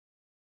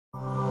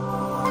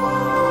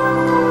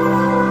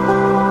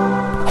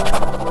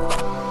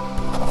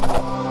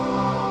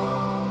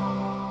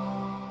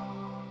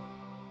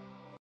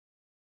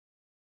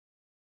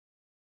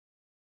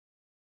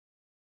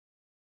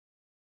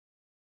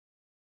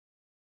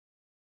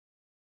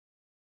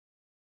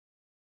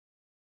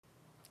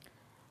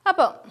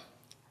അപ്പോൾ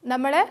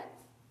നമ്മൾ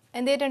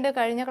എന്ത് ചെയ്തിട്ടുണ്ട്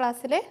കഴിഞ്ഞ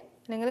ക്ലാസ്സിൽ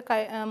അല്ലെങ്കിൽ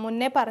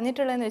മുന്നേ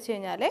പറഞ്ഞിട്ടുള്ളതെന്ന് വെച്ച്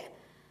കഴിഞ്ഞാൽ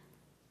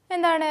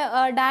എന്താണ്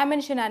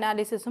ഡയമെൻഷൻ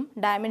അനാലിസിസും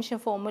ഡയമെൻഷൻ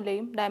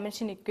ഫോർമുലയും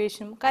ഡയമെൻഷൻ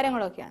ഇക്വേഷനും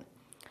കാര്യങ്ങളൊക്കെയാണ്.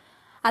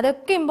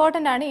 അതൊക്കെ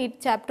ഇമ്പോർട്ടൻ്റ് ആണ്. ഈ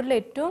ചാപ്റ്ററിൽ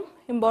ഏറ്റവും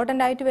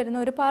ഇമ്പോർട്ടൻ്റ് ആയിട്ട് വരുന്ന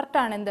ഒരു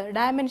പാർട്ടാണ് എന്ത്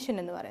ഡയമെൻഷൻ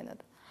എന്ന്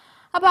പറയുന്നത്.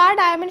 അപ്പോൾ ആ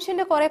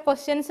ഡയമെൻഷൻ്റെ കുറേ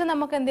ക്വസ്റ്റ്യൻസ്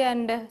നമുക്ക്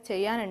എന്ത്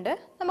ചെയ്യാനുണ്ട്.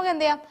 നമുക്ക്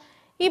എന്ത് ചെയ്യാം,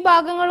 ഈ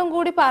ഭാഗങ്ങളും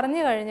കൂടി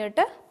പറഞ്ഞു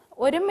കഴിഞ്ഞിട്ട്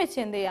ഒരുമിച്ച്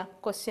എന്ത് ചെയ്യാം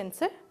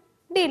ക്വസ്റ്റ്യൻസ്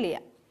ഡീൽ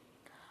ചെയ്യാം.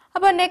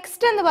 അപ്പോൾ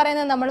നെക്സ്റ്റ് എന്ന്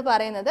പറയുന്നത് നമ്മൾ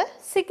പറയുന്നത്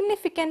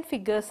സിഗ്നിഫിക്കൻറ്റ്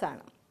ഫിഗേഴ്സ്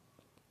ആണ്.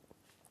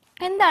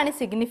 എന്താണ്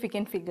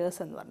സിഗ്നിഫിക്കൻറ്റ് ഫിഗേഴ്സ്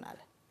എന്ന് പറഞ്ഞാൽ?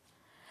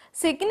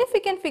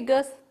 സിഗ്നിഫിക്കൻറ്റ്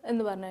ഫിഗേഴ്സ്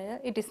എന്ന് പറഞ്ഞു കഴിഞ്ഞാൽ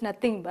it is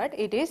nothing but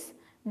it is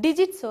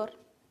digits or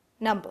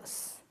numbers.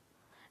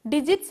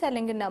 Digits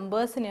അല്ലെങ്കിൽ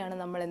നമ്പേഴ്സിനെയാണ്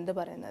നമ്മൾ എന്ത്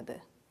പറയുന്നത്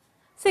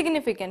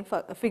സിഗ്നിഫിക്കൻറ്റ്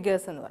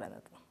ഫിഗേഴ്സ് എന്ന്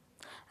പറയുന്നത്.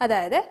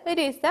 അതായത്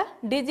it is the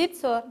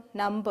digits or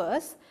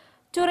numbers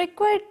to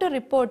required to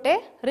report A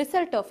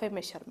result of A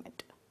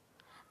measurement.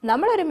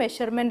 നമ്മളൊരു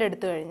മെഷർമെൻറ്റ്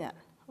എടുത്തു കഴിഞ്ഞാൽ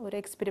ഒരു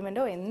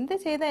എക്സ്പെരിമെൻറ്റോ എന്ത്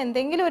ചെയ്താൽ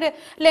എന്തെങ്കിലും ഒരു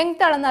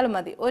ലെങ്ത് അളന്നാലും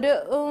മതി. ഒരു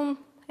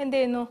എന്ത്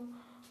ചെയ്യുന്നു,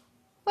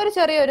 ഒരു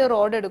ചെറിയൊരു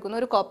റോഡ് എടുക്കുന്നു,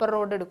 ഒരു കോപ്പർ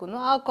റോഡ് എടുക്കുന്നു.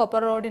 ആ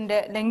കോപ്പർ റോഡിൻ്റെ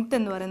ലെങ്ത്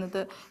എന്ന്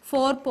പറയുന്നത്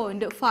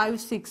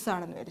 4.56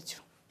 ആണെന്ന് വിചാരിച്ചു.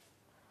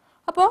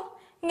 അപ്പോൾ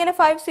ഇങ്ങനെ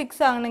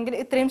 56 ആണെങ്കിൽ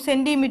ഇത്രയും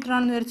സെൻറ്റിമീറ്റർ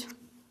ആണെന്ന് വിചാരിച്ചു.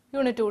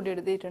 യൂണിറ്റ് കൂടി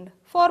എഴുതിയിട്ടുണ്ട്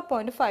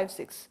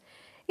 4.56.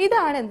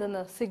 ഇതാണ്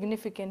എന്തെന്ന്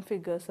സിഗ്നിഫിക്കൻറ്റ്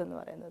ഫിഗേഴ്സ് എന്ന്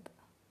പറയുന്നത്.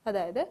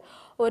 അതായത്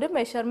ഒരു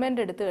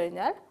മെഷർമെൻറ്റ് എടുത്തു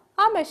കഴിഞ്ഞാൽ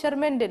ആ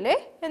മെഷർമെൻറ്റിൽ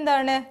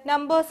എന്താണ്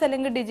നമ്പേഴ്സ്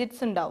അല്ലെങ്കിൽ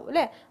ഡിജിറ്റ്സ് ഉണ്ടാവും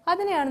അല്ലേ,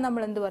 അതിനെയാണ്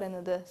നമ്മൾ എന്ത്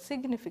പറയുന്നത്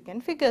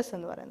സിഗ്നിഫിക്കൻറ്റ് ഫിഗേഴ്സ്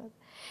എന്ന് പറയുന്നത്.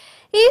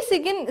 ഈ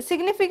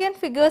സിഗ്നിഫിക്കൻറ്റ്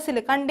ഫിഗേഴ്സിൽ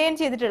കണ്ടെയ്ൻ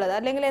ചെയ്തിട്ടുള്ളത്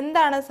അല്ലെങ്കിൽ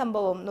എന്താണ്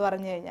സംഭവം എന്ന്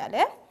പറഞ്ഞു കഴിഞ്ഞാൽ,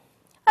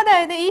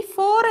 അതായത് ഈ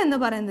 4 എന്ന്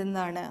പറയുന്നത്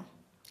എന്താണ്,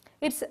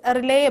 ഇറ്റ്സ്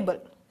റിലയബിൾ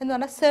എന്ന്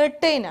പറഞ്ഞാൽ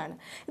സെർട്ടൈൻ ആണ്.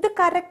 ഇത്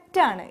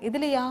കറക്റ്റാണ്,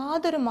 ഇതിൽ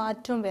യാതൊരു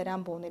മാറ്റവും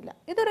വരാൻ പോകുന്നില്ല.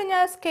 ഇതൊരു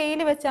ഞാൻ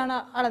സ്കെയിൽ വെച്ചാണ്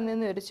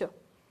അളന്നെന്ന് വിചാരിച്ചോ.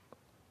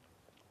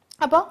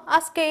 അപ്പോൾ ആ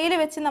സ്കെയിൽ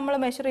വെച്ച് നമ്മൾ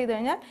മെഷർ ചെയ്ത്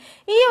കഴിഞ്ഞാൽ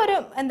ഈ ഒരു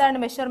എന്താണ്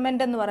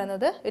മെഷർമെൻ്റ് എന്ന്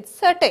പറയുന്നത് ഇറ്റ്സ്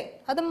സെർട്ടൈൻ,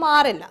 അത്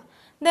മാറില്ല.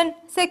 ദെൻ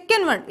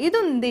സെക്കൻഡ് വൺ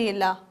ഇതും എന്ത്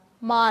ചെയ്യില്ല,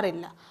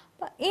 മാറില്ല.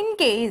 ഇൻ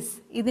കേസ്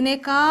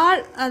ഇതിനേക്കാൾ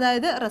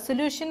അതായത്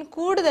റെസൊല്യൂഷൻ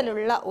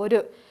കൂടുതലുള്ള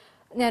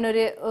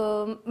ഞാനൊരു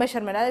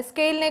മെഷർമെൻറ്റ്, അതായത്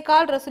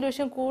സ്കെയിലിനേക്കാൾ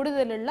റെസൊല്യൂഷൻ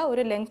കൂടുതലുള്ള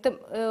ഒരു ലെങ്ത്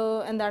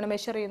എന്താണ്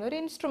മെഷർ ചെയ്യുന്ന ഒരു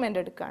ഇൻസ്ട്രുമെൻ്റ്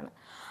എടുക്കുകയാണ്.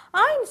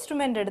 ആ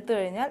ഇൻസ്ട്രുമെൻ്റ് എടുത്തു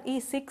കഴിഞ്ഞാൽ ഈ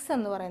 6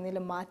 എന്ന് പറയുന്നതിൽ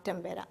മാറ്റം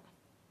വരാം.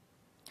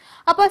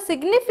 അപ്പോൾ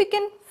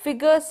significant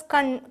figures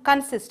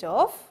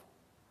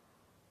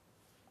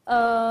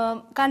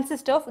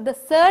consist of the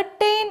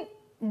certain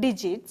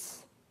digits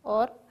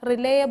or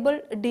reliable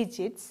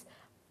digits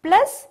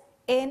plus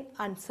an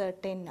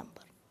uncertain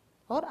number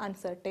or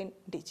uncertain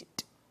digit.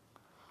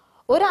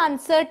 ഒരു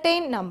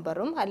അൺസർട്ടൈൻ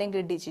നമ്പറും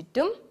അല്ലെങ്കിൽ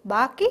ഡിജിറ്റും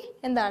ബാക്കി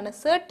എന്താണ്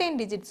സെർട്ടൈൻ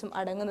ഡിജിറ്റ്സും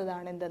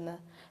അടങ്ങുന്നതാണ് എന്തെന്ന്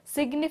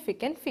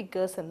സിഗ്നിഫിക്കൻറ്റ്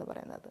ഫിഗേഴ്സ് എന്ന്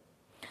പറയുന്നത്.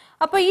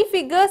 അപ്പോൾ ഈ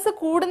ഫിഗേഴ്സ്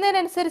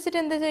കൂടുന്നതിനനുസരിച്ചിട്ട്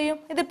എന്ത് ചെയ്യും,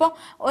 ഇതിപ്പോൾ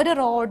ഒരു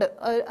റോഡ്,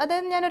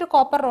 അതായത് ഞാനൊരു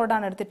കോപ്പർ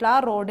റോഡാണ് എടുത്തിട്ടുള്ളത്. ആ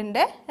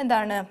റോഡിൻ്റെ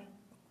എന്താണ്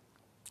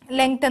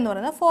ലെങ്ത് എന്ന്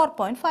പറയുന്നത്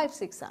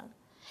 4.56 ആണ്.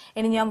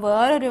 ഇനി ഞാൻ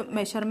വേറൊരു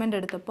മെഷർമെൻ്റ്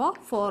എടുത്തപ്പോൾ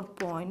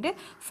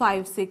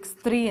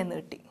 4.563 എന്ന്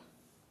കിട്ടി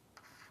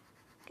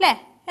അല്ലേ.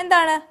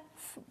 എന്താണ്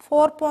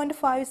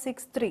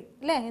 4.563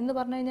 അല്ലേ എന്ന്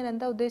പറഞ്ഞു കഴിഞ്ഞാൽ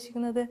എന്താ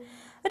ഉദ്ദേശിക്കുന്നത്,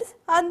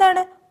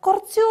 എന്താണ്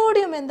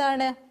കുറച്ചുകൂടിയും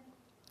എന്താണ്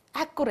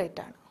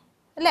ആക്യുറേറ്റ് ആണ്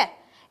അല്ലേ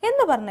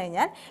എന്ന് പറഞ്ഞു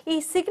കഴിഞ്ഞാൽ ഈ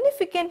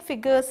സിഗ്നിഫിക്കൻറ്റ്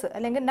ഫിഗേഴ്സ്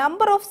അല്ലെങ്കിൽ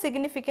number of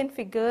significant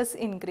figures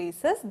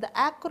increases, the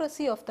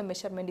accuracy of the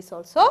measurement is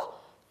also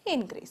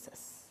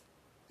increases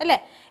അല്ലേ.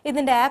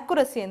 ഇതിൻ്റെ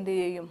ആക്യുറസി എന്ത്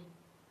ചെയ്യും,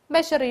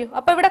 മെഷർ ചെയ്യും.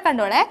 അപ്പോൾ ഇവിടെ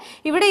കണ്ടോളെ,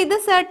 ഇവിടെ ഇത്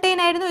സെർട്ടൈൻ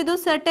ആയിരുന്നു, ഇതും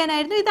സെർട്ടൈൻ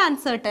ആയിരുന്നു, ഇത്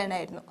അൺസെർട്ടൈൻ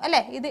ആയിരുന്നു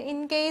അല്ലേ. ഇത് ഇൻ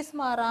കേസ്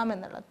മാറാം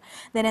എന്നുള്ളത്.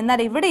 ദെൻ എന്നാൽ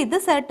ഇവിടെ ഇത്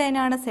സെർട്ടൈൻ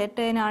ആണ്,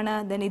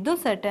 ദെൻ ഇതും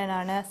സെർട്ടൈൻ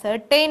ആണ്,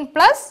 സെർട്ടൈൻ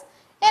പ്ലസ്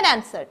എൻ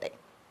അൺസെർട്ടൈൻ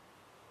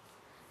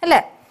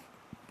അല്ലേ.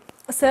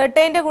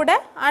 സെർട്ടൈൻ്റെ കൂടെ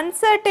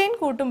അൺസെർട്ടൈൻ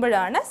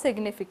കൂട്ടുമ്പോഴാണ്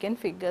സിഗ്നിഫിക്കൻറ്റ്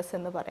ഫിഗേഴ്സ്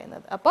എന്ന്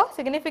പറയുന്നത്. അപ്പോൾ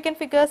സിഗ്നിഫിക്കൻറ്റ്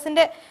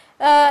ഫിഗേഴ്സിൻ്റെ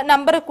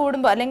നമ്പർ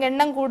കൂടുമ്പോൾ അല്ലെങ്കിൽ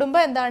എണ്ണം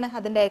കൂടുമ്പോൾ എന്താണ്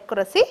അതിൻ്റെ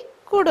ആക്യുറസി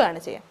കൂടുകയാണ്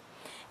ചെയ്യുക.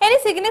 ഇനി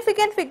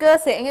സിഗ്നിഫിക്കൻറ്റ്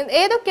ഫിഗേഴ്സ്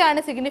ഏതൊക്കെയാണ്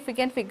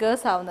സിഗ്നിഫിക്കൻറ്റ്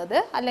ഫിഗേഴ്സ് ആവുന്നത്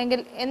അല്ലെങ്കിൽ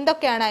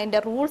എന്തൊക്കെയാണ് അതിൻ്റെ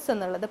റൂൾസ്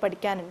എന്നുള്ളത്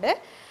പഠിക്കാനുണ്ട്.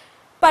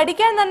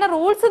 പഠിക്കാൻ തന്നെ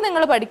റൂൾസ്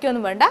നിങ്ങൾ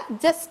പഠിക്കുകയൊന്നും വേണ്ട,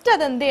 ജസ്റ്റ്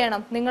അതെന്ത്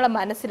ചെയ്യണം നിങ്ങളെ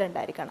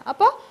മനസ്സിലുണ്ടായിരിക്കണം.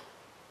 അപ്പോൾ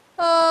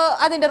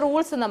അതിൻ്റെ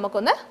റൂൾസ്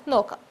നമുക്കൊന്ന്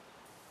നോക്കാം.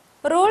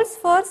 റൂൾസ്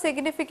ഫോർ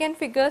സിഗ്നിഫിക്കൻറ്റ്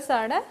ഫിഗേഴ്സ്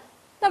ആണ്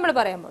നമ്മൾ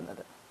പറയാൻ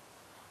പോകുന്നത്.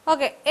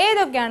 ഓക്കെ,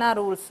 ഏതൊക്കെയാണ് ആ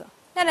റൂൾസ്?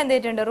 ഞാൻ എന്ത്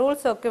ചെയ്തിട്ടുണ്ട്,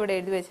 റൂൾസ് ഒക്കെ ഇവിടെ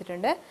എഴുതി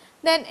വെച്ചിട്ടുണ്ട്.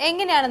 ദെൻ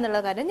എങ്ങനെയാണെന്നുള്ള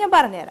കാര്യം ഞാൻ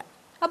പറഞ്ഞുതരാം.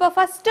 അപ്പോൾ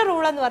ഫസ്റ്റ്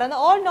റൂൾ എന്ന്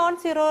പറയുന്നത് all non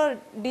zero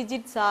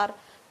digits are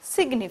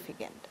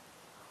significant.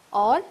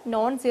 All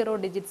non zero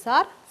digits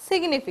are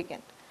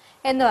significant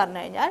എന്ന്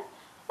പറഞ്ഞു കഴിഞ്ഞാൽ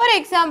ഒരു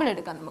എക്സാമ്പിൾ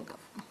എടുക്കാം നമുക്ക്.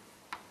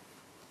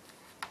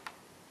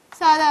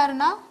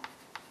 സാധാരണ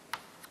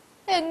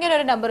എങ്ങനെ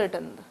ഒരു നമ്പർ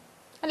കിട്ടുന്നത്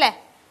അല്ലേ,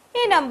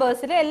 ഈ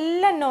നമ്പേഴ്സിൽ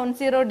എല്ലാം നോൺ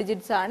സീറോ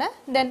ഡിജിറ്റ്സ് ആണ്.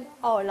 Then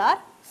all are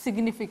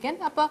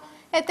significant. അപ്പോൾ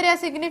എത്രയാ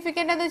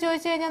സിഗ്നിഫിക്കൻറ്റ് എന്ന്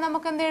ചോദിച്ചു കഴിഞ്ഞാൽ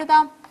നമുക്ക് എന്ത്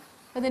എഴുതാം,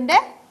 ഇതിൻ്റെ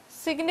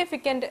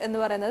സിഗ്നിഫിക്കൻറ്റ് എന്ന്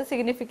പറയുന്നത്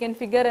സിഗ്നിഫിക്കൻറ്റ്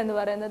ഫിഗർ എന്ന്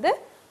പറയുന്നത്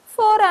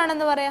 4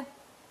 ആണെന്ന് പറയാം.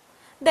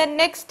 Then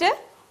next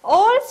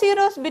all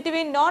zeros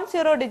between non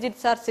zero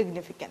digits are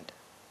significant.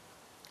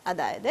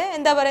 അതായത്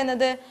എന്താ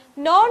പറയുന്നത്,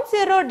 നോൺ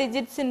സീറോ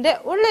ഡിജിറ്റ്സിൻ്റെ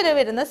ഉള്ളിൽ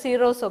വരുന്ന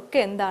സീറോസ്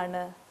ഒക്കെ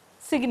എന്താണ്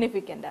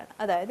സിഗ്നിഫിക്കൻ്റ് ആണ്.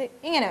 അതായത്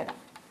ഇങ്ങനെ വരാം.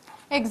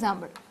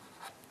 എക്സാമ്പിൾ,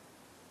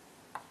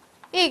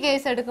 ഈ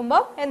കേസ്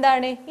എടുക്കുമ്പോൾ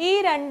എന്താണ്, ഈ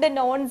രണ്ട്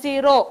നോൺ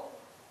സീറോ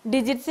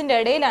ഡിജിറ്റ്സിന്റെ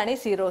ഇടയിലാണ് ഈ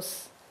സീറോസ്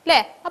അല്ലേ?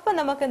 അപ്പൊ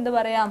നമുക്ക് എന്ത്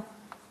പറയാം,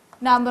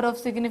 നമ്പർ ഓഫ്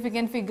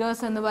സിഗ്നിഫിക്കൻറ്റ്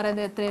ഫിഗേഴ്സ് എന്ന്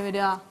പറയുന്നത് എത്രയാണ്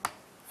വരിക?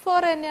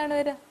 4 തന്നെയാണ്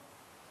വരിക.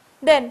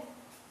 ദെൻ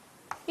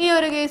ഈ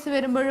ഒരു കേസ്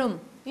വരുമ്പോഴും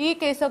ഈ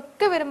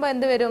കേസൊക്കെ വരുമ്പോൾ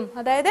എന്ത് വരും?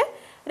 അതായത്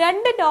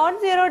രണ്ട് നോൺ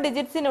സീറോ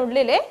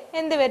ഡിജിറ്റ്സിനുള്ളിൽ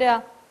എന്ത് വരിക?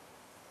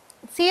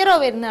 0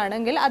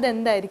 വരുന്നതാണെങ്കിൽ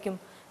അതെന്തായിരിക്കും?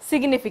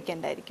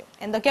 സിഗ്നിഫിക്കൻ്റ് ആയിരിക്കും.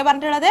 എന്തൊക്കെയാ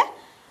പറഞ്ഞിട്ടുള്ളത്?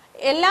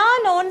 എല്ലാ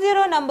നോൺ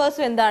സീറോ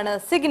നമ്പേഴ്സും എന്താണ്?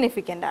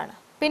 സിഗ്നിഫിക്കൻ്റ് ആണ്.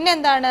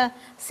 പിന്നെന്താണ്?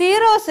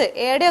 സീറോസ്,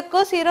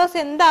 എവിടെയൊക്കെ സീറോസ്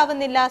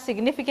എന്താവുന്നില്ല?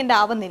 സിഗ്നിഫിക്കൻ്റ്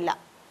ആവുന്നില്ല.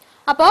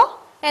 അപ്പോൾ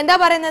എന്താ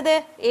പറയുന്നത്?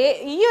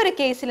 ഈ ഒരു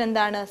കേസിൽ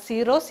എന്താണ്?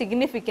 സീറോ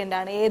സിഗ്നിഫിക്കൻ്റ്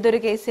ആണ്. ഏതൊരു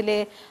കേസിൽ?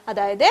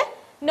 അതായത്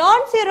നോൺ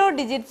സീറോ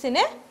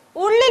ഡിജിറ്റ്സിന്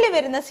ഉള്ളിൽ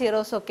വരുന്ന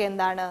സീറോസ് ഒക്കെ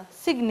എന്താണ്?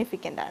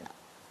 സിഗ്നിഫിക്കൻ്റ് ആണ്.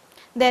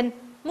 ദെൻ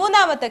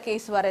മൂന്നാമത്തെ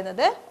കേസ്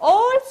പറയുന്നത്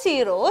all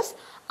zeros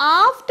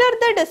after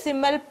the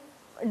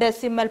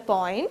decimal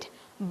point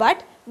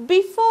but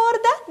before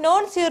the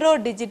non zero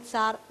digits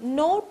are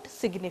not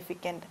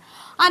significant.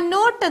 ആ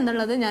നോട്ട്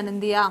എന്നുള്ളത് ഞാൻ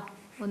എന്ത് ചെയ്യാം?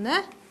 ഒന്ന്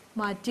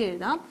മാറ്റി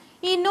എഴുതാം.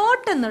 ഈ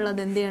നോട്ട്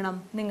എന്നുള്ളത് എന്ത് ചെയ്യണം?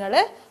 നിങ്ങൾ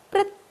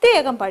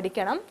പ്രത്യേകം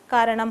പഠിക്കണം.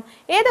 കാരണം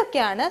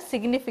ഏതൊക്കെയാണ്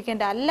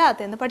സിഗ്നിഫിക്കൻ്റ്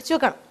അല്ലാത്തതെന്ന് പഠിച്ചു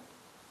വെക്കണം.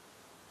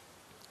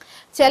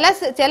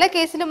 ചില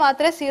കേസിൽ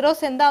മാത്രമേ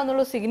സീറോസ്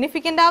എന്താവുന്നുള്ളൂ?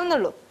 സിഗ്നിഫിക്കൻ്റ്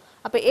ആവുന്നുള്ളൂ.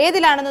 അപ്പൊ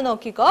ഏതിലാണെന്ന്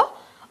നോക്കിക്കോ.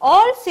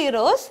 All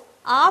zeros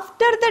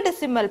after the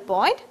decimal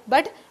point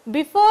but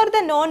before the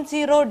non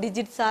zero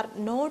digits are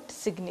not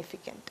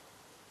significant.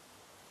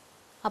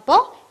 അപ്പോ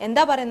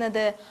എന്താ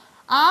പറയുന്നത്?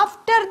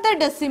 ആഫ്റ്റർ ദ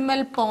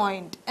ഡെസിമൽ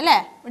പോയിന്റ് അല്ലെ,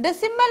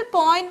 ഡെസിമൽ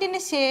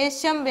പോയിന്റിന്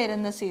ശേഷം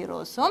വരുന്ന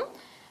സീറോസും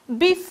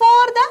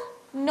before the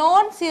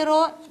non zero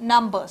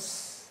numbers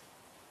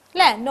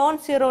അല്ലെ, നോൺ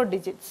സീറോ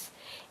ഡിജിറ്റ്സ്,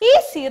 ഈ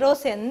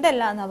സീറോസ്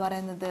എന്തല്ല എന്നാ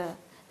പറയുന്നത്?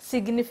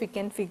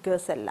 സിഗ്നിഫിക്കൻറ്റ്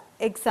ഫിഗേഴ്സ് അല്ല.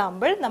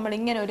 എക്സാമ്പിൾ, നമ്മൾ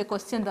ഇങ്ങനെ ഒരു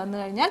ക്വസ്റ്റ്യൻ തന്നു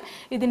കഴിഞ്ഞാൽ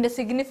ഇതിന്റെ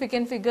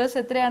സിഗ്നിഫിക്കൻറ്റ് ഫിഗേഴ്സ്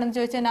എത്രയാണെന്ന്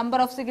ചോദിച്ചാൽ, നമ്പർ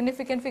ഓഫ്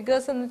സിഗ്നിഫിക്കൻറ്റ്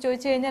ഫിഗേഴ്സ് എന്ന്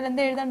ചോദിച്ചു കഴിഞ്ഞാൽ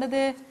എന്താ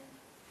എഴുതേണ്ടത്?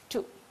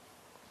 2.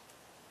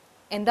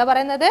 എന്താ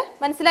പറയുന്നത്?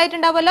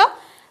 മനസ്സിലായിട്ടുണ്ടാവുമല്ലോ.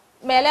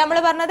 മേലെ നമ്മൾ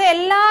പറഞ്ഞത്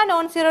എല്ലാ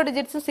നോൺ സീറോ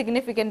ഡിജിറ്റ്സും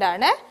സിഗ്നിഫിക്കൻ്റ്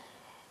ആണ്.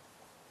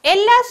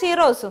 എല്ലാ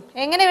സീറോസും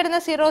എങ്ങനെ വരുന്ന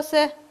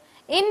സീറോസ്?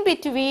 ഇൻ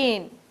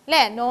ബിറ്റ്വീൻ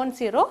അല്ലെ, non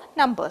zero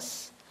numbers.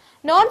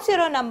 Non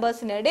zero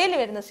നമ്പേഴ്സിന് ഇടയിൽ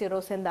വരുന്ന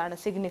സീറോസ് എന്താണ്?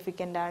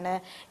 സിഗ്നിഫിക്കൻ്റ് ആണ്.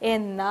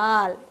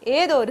 എന്നാൽ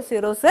ഏതോ ഒരു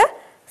സീറോസ്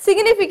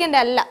സിഗ്നിഫിക്കൻ്റ്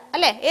അല്ല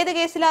അല്ലെ. ഏത്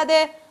കേസിലാ അത്?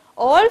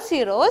 All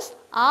zeros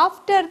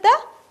after the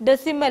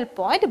decimal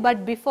point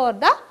but before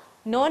the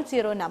non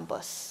zero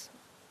numbers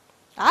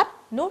are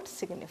not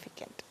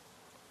significant.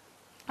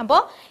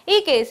 അപ്പോൾ ഈ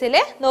കേസിൽ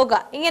നോക്കുക,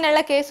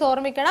 ഇങ്ങനെയുള്ള കേസ്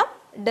ഓർമ്മിക്കണം.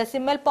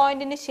 ഡെസിമൽ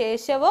പോയിന്റിന്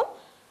ശേഷവും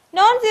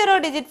നോൺ സീറോ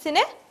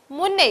ഡിജിറ്റ്സിന്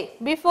മുന്നേ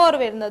ബിഫോർ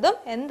വരുന്നതും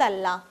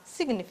എന്തല്ല?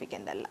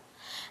 സിഗ്നിഫിക്കൻ്റ് അല്ല.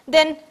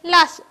 ദെൻ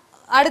ലാസ്റ്റ്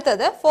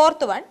അടുത്തത്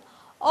fourth one,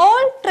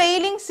 all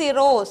trailing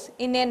zeros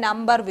in A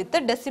number with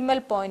decimal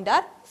point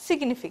R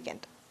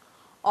significant.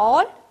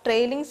 All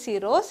trailing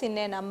zeros in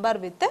A number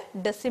with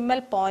decimal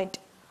point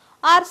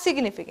R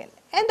significant.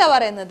 എന്താ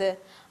പറയുന്നത്?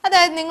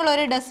 അതായത് നിങ്ങൾ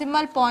ഒരു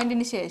ഡെസിമൽ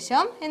പോയിന്റിന്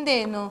ശേഷം എന്ത്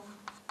ചെയ്യുന്നു?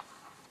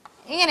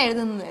 ഇങ്ങനെ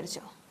എഴുതുന്നു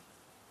വിചാരിച്ചോ.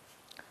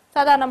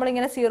 സാധാരണ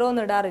നമ്മളിങ്ങനെ സീറോ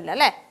ഒന്നും ഇടാറില്ല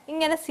അല്ലെ.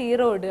 ഇങ്ങനെ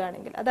സീറോ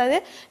ഇടുകയാണെങ്കിൽ, അതായത്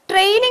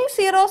ട്രെയിലിംഗ്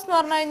സീറോസ് എന്ന്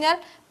പറഞ്ഞു കഴിഞ്ഞാൽ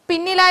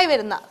പിന്നിലായി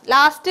വരുന്ന,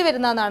 ലാസ്റ്റ്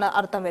വരുന്ന എന്നാണ്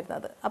അർത്ഥം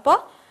വരുന്നത്. അപ്പോൾ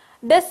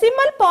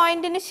ഡെസിമൽ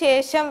പോയിന്റിന്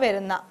ശേഷം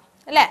വരുന്ന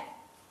അല്ലെ,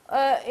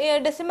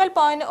 decimal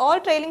point, all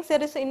trailing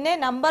series in A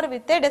number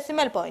with a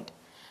decimal point.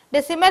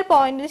 Decimal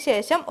പോയിന്റിന്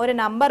ശേഷം ഒരു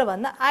നമ്പർ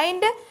വന്ന്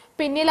അതിന്റെ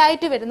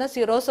പിന്നിലായിട്ട് വരുന്ന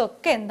സീറോസ്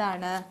ഒക്കെ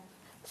എന്താണ്?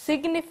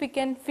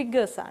 സിഗ്നിഫിക്കൻറ്റ്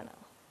ഫിഗേഴ്സ് ആണ്.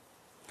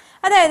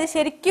 അതായത്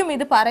ശരിക്കും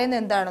ഇത് പറയുന്നത്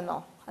എന്താണെന്നോ,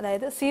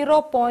 അതായത്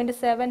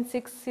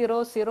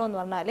 0.7600 എന്ന്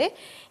പറഞ്ഞാൽ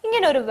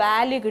ഇങ്ങനെ ഒരു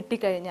വാല്യൂ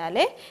കിട്ടിക്കഴിഞ്ഞാൽ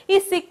ഈ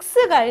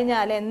 6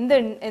 കഴിഞ്ഞാൽ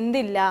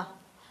എന്തില്ല,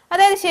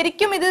 അതായത്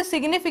ശരിക്കും ഇത്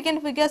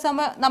സിഗ്നിഫിക്കൻറ്റ് ഫിഗേഴ്സ്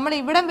നമ്മൾ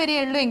ഇവിടം വരെ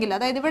ഉള്ളുവെങ്കിൽ,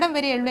 അതായത് ഇവിടം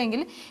വരെ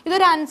ഉള്ളുവെങ്കിൽ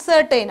ഇതൊരു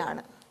അൺസർട്ടൈൻ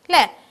ആണ്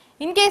അല്ലേ.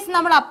 ഇൻ കേസ്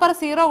നമ്മൾ അപ്പർ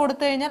 0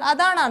 കൊടുത്തു കഴിഞ്ഞാൽ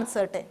അതാണ്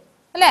അൺസർട്ടൈൻ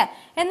അല്ലേ.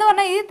 എന്ന്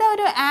പറഞ്ഞാൽ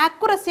ഇതൊരു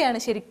ആക്യുറസിയാണ്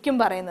ശരിക്കും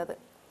പറയുന്നത്.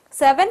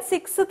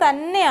 7-6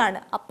 തന്നെയാണ്,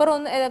 അപ്പുറം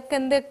ഒന്ന്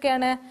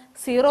എന്തൊക്കെയാണ്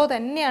 0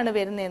 തന്നെയാണ്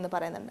വരുന്നതെന്ന്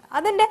പറയുന്നുണ്ട്.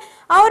 അതിന്റെ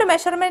ആ ഒരു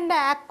മെഷർമെന്റിന്റെ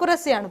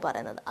ആക്യുറസിയാണ്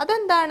പറയുന്നത്.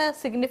 അതെന്താണ്?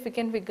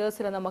 സിഗ്നിഫിക്കൻറ്റ്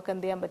ഫിഗേഴ്സിൽ നമുക്ക്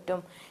എന്ത് ചെയ്യാൻ പറ്റും?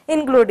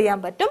 ഇൻക്ലൂഡ് ചെയ്യാൻ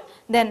പറ്റും.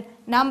 Then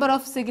number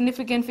of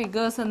significant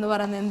figures എന്ന്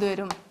പറയുന്നത് എന്ത്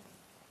വരും?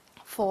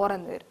 4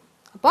 എന്ന് വരും.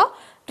 അപ്പോൾ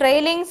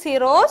trailing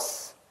zeros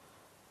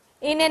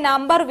in A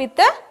number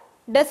with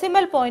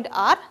decimal point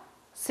are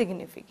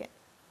significant.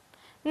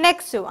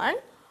 Next one,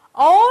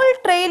 all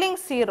trailing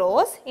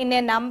zeros in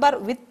a number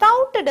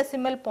without a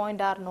decimal point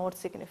are not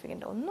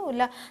significant.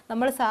 ഒന്നുമില്ല,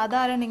 നമ്മൾ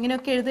സാധാരണ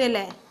ഇങ്ങനെയൊക്കെ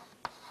എഴുതുകയല്ലേ.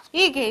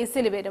 ഈ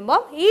കേസിൽ വരുമ്പോൾ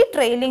ഈ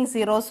ട്രെയിലിംഗ്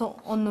സീറോസ്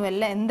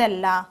ഒന്നുമല്ല,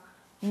 എന്തല്ല?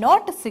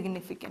 നോട്ട്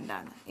സിഗ്നിഫിക്കൻ്റ്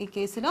ആണ്. ഈ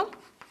കേസിലും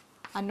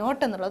ആ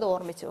നോട്ട് എന്നുള്ളത്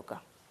ഓർമ്മിച്ച് വെക്കുക.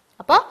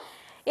 അപ്പോൾ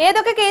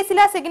ഏതൊക്കെ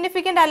കേസിലാണ്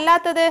സിഗ്നിഫിക്കൻ്റ്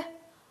അല്ലാത്തത്?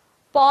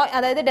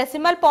 അതായത്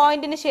ഡെസിമൽ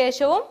പോയിന്റിന്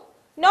ശേഷവും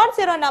നോൺ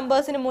സീറോ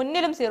നമ്പേഴ്സിന്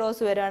മുന്നിലും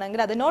സീറോസ് വരികയാണെങ്കിൽ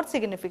അത് നോട്ട്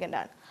സിഗ്നിഫിക്കൻ്റ്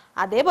ആണ്.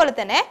 അതേപോലെ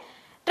തന്നെ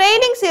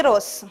trailing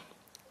zeros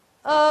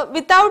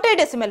without A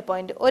decimal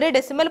point, ഒരു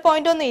ഡെസിമൽ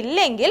പോയിന്റ് ഒന്നും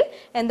ഇല്ലെങ്കിൽ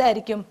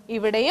എന്തായിരിക്കും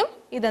ഇവിടെയും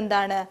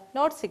ഇതെന്താണ്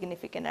നോട്ട്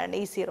സിഗ്നിഫിക്കൻ്റ് ആണ്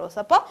ഈ സീറോസ്.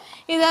 അപ്പോൾ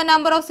ഇത്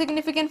നമ്പർ ഓഫ്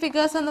സിഗ്നിഫിക്കൻറ്റ്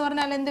ഫിഗേഴ്സ് എന്ന്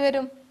പറഞ്ഞാൽ എന്ത്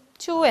വരും?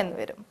 2 എന്ന്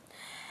വരും.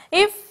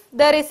 If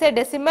there is A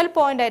decimal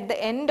point at the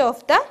end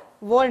of the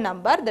whole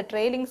number, the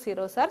trailing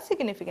zeros are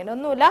significant.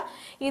 ഒന്നുമില്ല,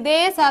 ഇതേ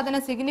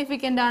സാധനം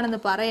സിഗ്നിഫിക്കൻ്റ് ആണെന്ന്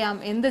പറയാം.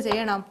 എന്ത്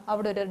ചെയ്യണം?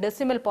 അവിടെ ഒരു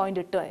ഡെസിമൽ പോയിന്റ്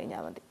ഇട്ട്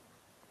കഴിഞ്ഞാൽ മതി.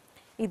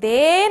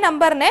 ഇതേ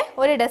നമ്പറിനെ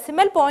ഒരു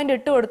ഡെസിമൽ പോയിന്റ്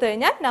ഇട്ട് കൊടുത്തു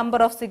കഴിഞ്ഞാൽ നമ്പർ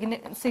ഓഫ്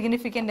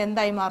സിഗ്നിഫിക്കൻ്റ്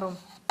എന്തായി മാറും?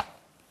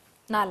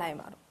 4 ആയി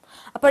മാറും.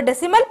 അപ്പോൾ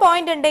ഡെസിമൽ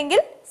പോയിന്റ് ഉണ്ടെങ്കിൽ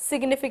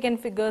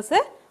സിഗ്നിഫിക്കൻറ്റ് ഫിഗേഴ്സ്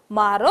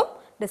മാറും.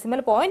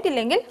 ഡെസിമൽ പോയിന്റ്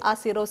ഇല്ലെങ്കിൽ ആ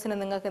സീറോസിനെ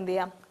നിങ്ങൾക്ക് എന്ത്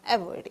ചെയ്യാം?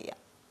 അവോയ്ഡ് ചെയ്യാം.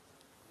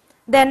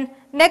 Then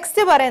next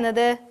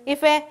പറയുന്നത്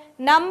if a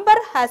number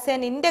has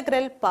an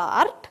integral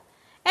part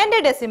and a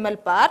decimal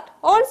part,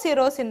 all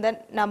zeros in the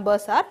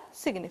numbers are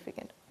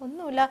significant.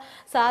 ഒന്നുമില്ല,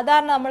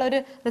 സാധാരണ നമ്മളൊരു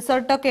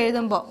റിസൾട്ടൊക്കെ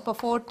എഴുതുമ്പോൾ ഇപ്പോൾ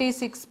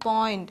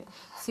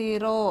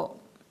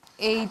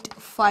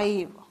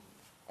 46.085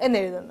 എന്ന്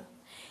എഴുതുന്നു.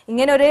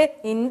 ഇങ്ങനെ ഒരു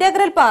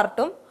ഇൻ്റഗ്രൽ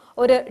പാർട്ടും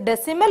ഒരു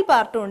ഡെസിമൽ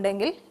പാർട്ടും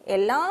ഉണ്ടെങ്കിൽ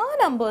എല്ലാ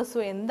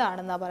നമ്പേഴ്സും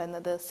എന്താണെന്നാണ്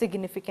പറയുന്നത്?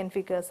 സിഗ്നിഫിക്കൻറ്റ്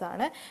ഫിഗേഴ്സ്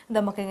ആണ്. ഇത്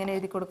നമുക്ക് എങ്ങനെ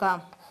എഴുതി കൊടുക്കാം?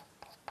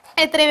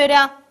 എത്ര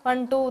വരിക?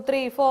 1 2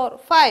 3 4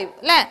 5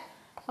 അല്ലേ?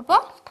 അപ്പോൾ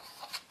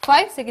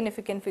 5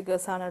 സിഗ്നിഫിക്കൻറ്റ്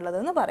ഫിഗേഴ്സ്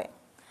ആണുള്ളതെന്ന് പറയും.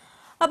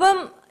 അപ്പം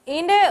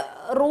ഇതിൻ്റെ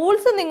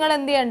റൂൾസ് നിങ്ങൾ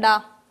എന്ത് ചെയ്യണ്ട?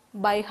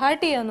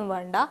 ബൈഹാർട്ട് ചെയ്യൊന്നും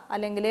വേണ്ട,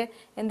 അല്ലെങ്കിൽ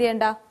എന്ത്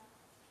ചെയ്യണ്ട?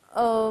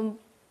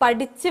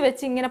 പഠിച്ച്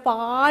വെച്ച് ഇങ്ങനെ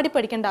പാടി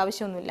പഠിക്കേണ്ട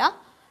ആവശ്യമൊന്നുമില്ല.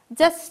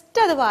 ജസ്റ്റ്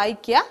അത്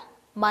വായിക്കുക,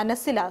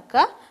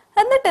 മനസ്സിലാക്കുക,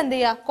 എന്നിട്ട് എന്ത്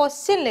ചെയ്യുക?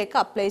 ക്വസ്റ്റ്യനിലേക്ക്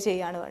അപ്ലൈ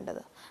ചെയ്യാണ്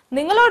വേണ്ടത്.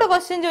 നിങ്ങളോട്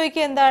ക്വസ്റ്റ്യൻ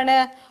ചോദിക്കുക എന്താണ്?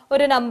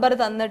 ഒരു നമ്പർ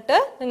തന്നിട്ട്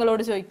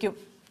നിങ്ങളോട് ചോദിക്കും,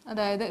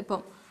 അതായത്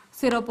ഇപ്പം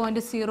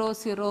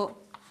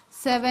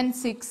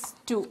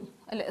 0.00762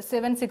 അല്ലെ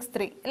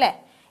 763 അല്ലേ?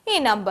 ഈ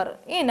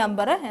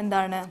നമ്പർ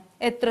എന്താണ്?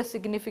 എത്ര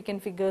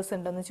സിഗ്നിഫിക്കൻറ്റ് ഫിഗേഴ്സ്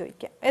ഉണ്ടെന്ന്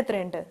ചോദിക്കാം.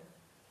 എത്രയുണ്ട്?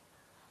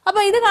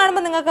 അപ്പോൾ ഇത്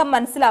കാണുമ്പോൾ നിങ്ങൾക്ക്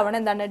മനസ്സിലാവണം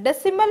എന്താണ്?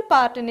 ഡെസിമൽ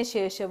പാർട്ടിന്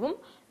ശേഷവും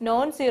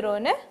നോൺ സീറോ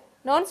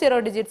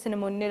ഡിജിറ്റ്സിന്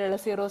മുന്നിലുള്ള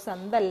സീറോസ്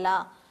എന്തല്ല?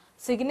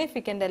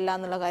 സിഗ്നിഫിക്കൻ്റ് അല്ല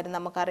എന്നുള്ള കാര്യം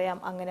നമുക്കറിയാം.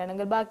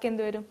 അങ്ങനെയാണെങ്കിൽ ബാക്കി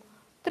എന്ത് വരും?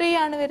 3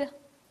 ആണ് വരിക.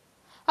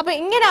 അപ്പോൾ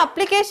ഇങ്ങനെ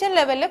ആപ്ലിക്കേഷൻ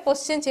ലെവലിൽ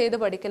ക്വസ്റ്റ്യൻ ചെയ്ത്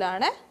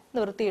പഠിക്കലാണ്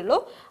നിർത്തിയുള്ളൂ.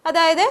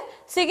 അതായത്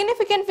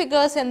സിഗ്നിഫിക്കൻറ്റ്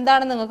ഫിഗേഴ്സ്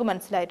എന്താണെന്ന് നിങ്ങൾക്ക്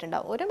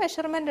മനസ്സിലായിട്ടുണ്ടാവും. ഒരു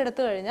മെഷർമെന്റ്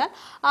എടുത്തു കഴിഞ്ഞാൽ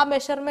ആ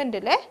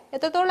മെഷർമെന്റിലെ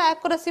എത്രത്തോളം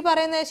ആക്യുറസി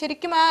പറയുന്നത്,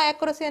 ശരിക്കും ആ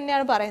ആക്യുറസി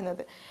തന്നെയാണ്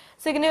പറയുന്നത്.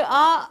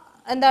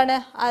 എന്താണ്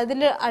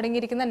അതിൽ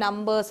അടങ്ങിയിരിക്കുന്ന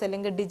നമ്പേഴ്സ്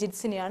അല്ലെങ്കിൽ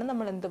ഡിജിറ്റ്സിനെയാണ്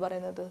നമ്മൾ എന്ത്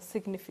പറയുന്നത്?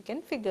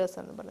 സിഗ്നിഫിക്കൻറ്റ് ഫിഗേഴ്സ്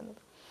എന്ന്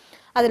പറയുന്നത്.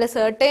 അതിൽ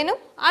സെർട്ടൈനും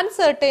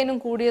അൺസെർട്ടൈനും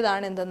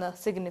കൂടിയതാണ് എന്തെന്ന്?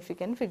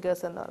 സിഗ്നിഫിക്കൻറ്റ്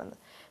ഫിഗേഴ്സ് എന്ന് പറയുന്നത്.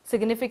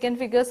 സിഗ്നിഫിക്കൻറ്റ്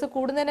ഫിഗേഴ്സ്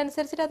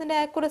കൂടുന്നതിനനുസരിച്ചിട്ട് അതിൻ്റെ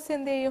ആക്യുറസി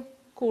എന്ത് ചെയ്യും?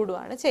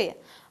 കൂടുകയാണ് ചെയ്യുക.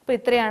 അപ്പോൾ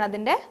ഇത്രയാണ്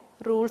അതിൻ്റെ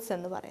റൂൾസ്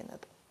എന്ന്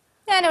പറയുന്നത്.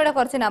 ഞാനിവിടെ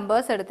കുറച്ച്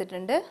നമ്പേഴ്സ്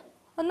എടുത്തിട്ടുണ്ട്.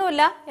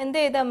 ഒന്നുമില്ല, എന്ത്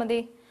ചെയ്താൽ മതി?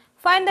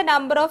 Find the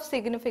number of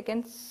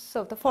significance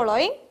of the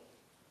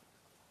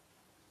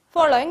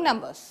following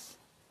numbers.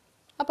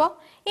 അപ്പോൾ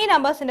ഈ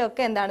നമ്പേഴ്സിൻ്റെ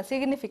ഒക്കെ എന്താണ്?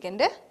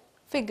 സിഗ്നിഫിക്കൻറ്റ്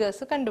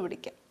ഫിഗേഴ്സ്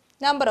കണ്ടുപിടിക്കുക.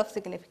 Number of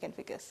significant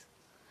figures.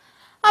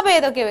 അപ്പോൾ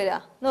ഏതൊക്കെ വരിക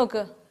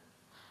നോക്ക്.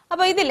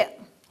 അപ്പോൾ ഇതിൽ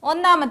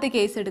ഒന്നാമത്തെ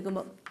കേസ്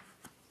എടുക്കുമ്പോൾ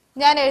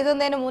ഞാൻ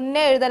എഴുതുന്നതിന്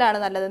മുന്നേ എഴുതലാണ്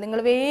നല്ലത്. നിങ്ങൾ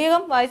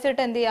വേഗം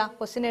വായിച്ചിട്ട് എന്ത് ചെയ്യുക?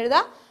 ക്വസ്റ്റ്യൻ എഴുതുക,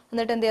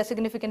 എന്നിട്ട് എന്ത് ചെയ്യുക?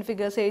 സിഗ്നിഫിക്കൻറ്റ്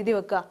ഫിഗേഴ്സ് എഴുതി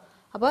വെക്കുക.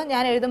 അപ്പോൾ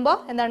ഞാൻ എഴുതുമ്പോൾ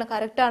എന്താണ്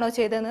കറക്റ്റ് ആണോ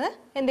ചെയ്തതെന്ന്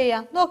എന്ത്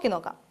ചെയ്യുക?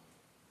 നോക്കാം.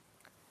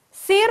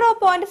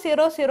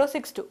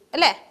 0.0062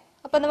 അല്ലേ?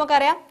 അപ്പം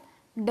നമുക്കറിയാം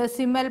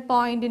ഡെസിമൽ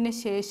പോയിന്റിന്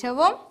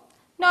ശേഷവും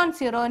നോൺ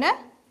സീറോന്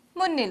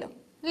മുന്നിലും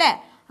അല്ലേ?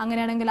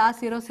 അങ്ങനെയാണെങ്കിൽ ആ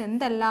സീറോസ്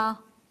എന്തല്ല?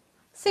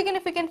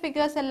 സിഗ്നിഫിക്കൻറ്റ്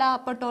ഫിഗേഴ്സ് അല്ല.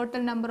 അപ്പോൾ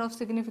total number of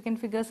significant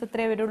figures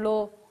എത്രയേ വരുള്ളൂ?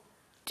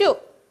 2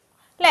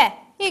 അല്ലേ?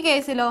 ഈ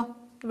കേസിലോ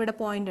ഇവിടെ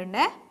പോയിന്റ്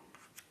ഉണ്ട്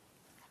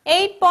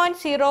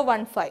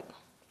 8.015.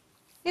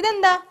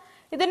 ഇതെന്താ?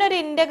 ഇതിനൊരു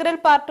ഇന്റഗ്രൽ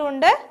പാർട്ടും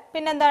ഉണ്ട്,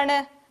 പിന്നെന്താണ്?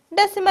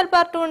 ഡെസിമൽ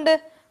പാർട്ടും ഉണ്ട്.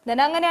 ദെൻ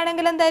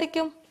അങ്ങനെയാണെങ്കിൽ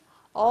എന്തായിരിക്കും?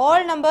 All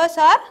numbers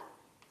are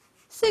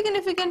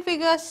significant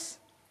figures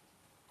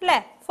അല്ലേ?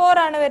 4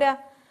 ആണ് വരിക.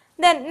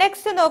 ദെൻ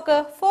നെക്സ്റ്റ് നോക്ക്,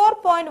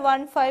 4.15 ×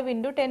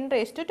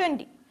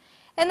 10⁻20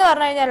 എന്ന്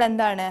പറഞ്ഞു കഴിഞ്ഞാൽ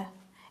എന്താണ്?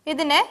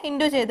 ഇതിനെ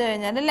ഇൻറ്റു ചെയ്ത്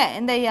കഴിഞ്ഞാൽ അല്ലേ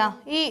എന്താ ചെയ്യുക?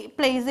 ഈ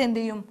പ്ലേസ് എന്ത്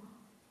ചെയ്യും?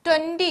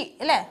 20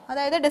 അല്ലേ?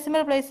 അതായത്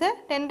ഡെസിമൽ പ്ലേസ്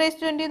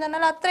 10⁻20 എന്ന്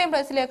പറഞ്ഞാൽ അത്രയും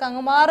പ്ലേസിലേക്ക്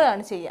അങ്ങ്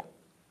മാറുകയാണ് ചെയ്യുക.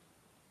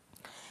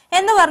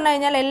 എന്ന് പറഞ്ഞു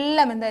കഴിഞ്ഞാൽ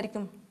എല്ലാം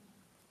എന്തായിരിക്കും?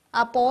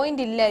 ആ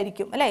പോയിന്റ്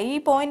ഇല്ലായിരിക്കും അല്ലേ? ഈ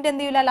പോയിന്റ്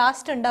എന്ത് ചെയ്യില്ല?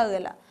 ലാസ്റ്റ്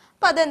ഉണ്ടാവുകയല്ല.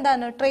 അപ്പം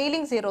അതെന്താണ്?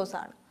 ട്രെയിലിംഗ് സീറോസ്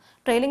ആണ്.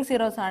 ട്രെയിലിംഗ്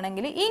സീറോസ്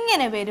ആണെങ്കിൽ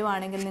ഇങ്ങനെ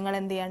വരുവാണെങ്കിൽ നിങ്ങൾ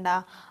എന്ത് ചെയ്യണ്ട?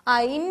 ആ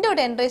ഇൻറ്റു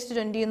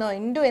 10⁻20 എന്നോ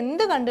ഇൻറ്റു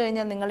എന്ത് കണ്ടു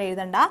കഴിഞ്ഞാൽ നിങ്ങൾ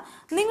എഴുതണ്ട.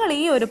 നിങ്ങൾ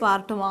ഈ ഒരു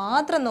പാർട്ട്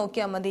മാത്രം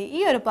നോക്കിയാൽ മതി. ഈ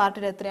ഒരു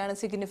പാർട്ടിൽ എത്രയാണ്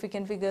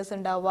സിഗ്നിഫിക്കൻറ്റ് ഫിഗേഴ്സ്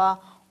ഉണ്ടാവുക?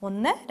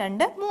 1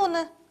 2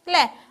 3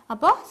 അല്ലേ?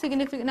 അപ്പോൾ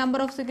നമ്പർ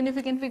ഓഫ്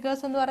സിഗ്നിഫിക്കൻറ്റ്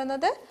ഫിഗേഴ്സ് എന്ന്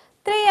പറയുന്നത്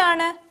 3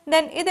 ആണ്.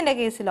 ദെൻ ഇതിൻ്റെ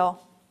കേസിലോ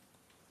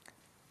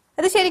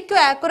അത് ശരിക്കും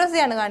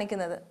ആക്യുറസിയാണ്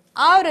കാണിക്കുന്നത്.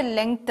 ആ ഒരു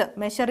ലെങ്ത്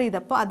മെഷർ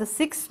ചെയ്തപ്പോൾ അത്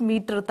 6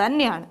 മീറ്റർ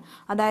തന്നെയാണ്.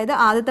 അതായത്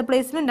ആദ്യത്തെ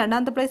പ്ലേസിലും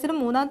രണ്ടാമത്തെ പ്ലേസിലും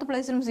മൂന്നാമത്തെ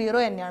പ്ലേസിലും 0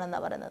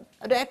 തന്നെയാണെന്നാണ് പറയുന്നത്.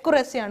 ഒരു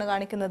ആക്യുറസിയാണ്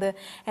കാണിക്കുന്നത്.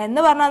 എന്ന്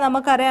പറഞ്ഞാൽ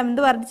നമുക്കറിയാം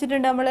എന്ത്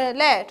വർദ്ധിച്ചിട്ടുണ്ട് നമ്മൾ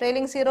അല്ലേ?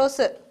 ട്രെയിലിംഗ്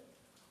സീറോസ്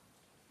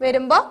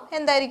വരുമ്പോൾ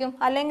എന്തായിരിക്കും?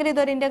 അല്ലെങ്കിൽ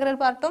ഇതൊരു ഇൻ്റഗ്രൽ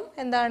പാർട്ടും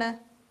എന്താണ്?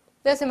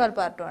 ഡെസിമൽ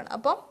പാർട്ടുമാണ്.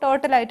 അപ്പം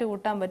ടോട്ടലായിട്ട്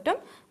കൂട്ടാൻ പറ്റും.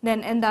 ദെൻ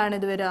എന്താണ്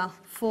ഇത് വരിക?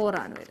 4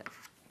 ആണ് വരിക.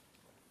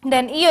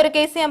 ദെൻ ഈ ഒരു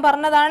കേസ് ഞാൻ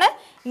പറഞ്ഞതാണ്,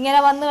 ഇങ്ങനെ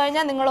വന്നു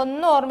കഴിഞ്ഞാൽ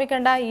നിങ്ങളൊന്നും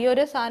ഓർമ്മിക്കേണ്ട, ഈ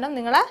ഒരു സാധനം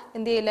നിങ്ങളെ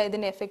എന്ത് ചെയ്യില്ല,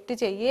 ഇതിനെ എഫക്റ്റ്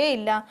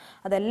ചെയ്യേയില്ല.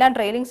 അതെല്ലാം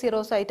ട്രെയിലിംഗ്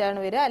സീറോസ് ആയിട്ടാണ്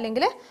വരിക,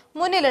 അല്ലെങ്കിൽ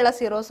മുന്നിലുള്ള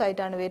സീറോസ്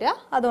ആയിട്ടാണ് വരിക.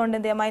 അതുകൊണ്ട്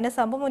എന്ത് ചെയ്യുക, മൈനസ്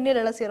ആകുമ്പോൾ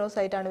മുന്നിലുള്ള സീറോസ്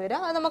ആയിട്ടാണ് വരിക.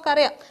 അത്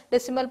നമുക്കറിയാം.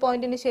 ഡെസിമൽ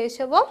പോയിന്റിന്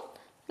ശേഷവും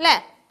അല്ലേ,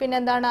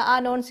 പിന്നെന്താണ് ആ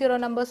നോൺ സീറോ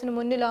നമ്പേഴ്സിന്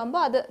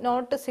മുന്നിലാകുമ്പോൾ അത്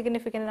നോട്ട്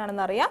സിഗ്നിഫിക്കൻ്റ്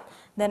ആണെന്ന് അറിയാം.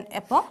 ദെൻ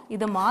അപ്പോൾ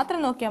ഇത് മാത്രം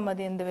നോക്കിയാൽ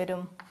മതി, എന്ത്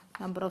വരും,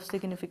 നമ്പർ ഓഫ്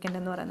സിഗ്നിഫിക്കൻ്റ്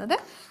എന്ന് പറയുന്നത്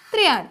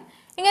 3 ആണ്.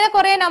 ഇങ്ങനെ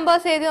കുറേ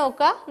നമ്പേഴ്സ് എഴുതി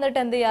നോക്കുക, എന്നിട്ട്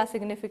എന്ത് ചെയ്യുക,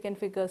 സിഗ്നിഫിക്കൻറ്റ്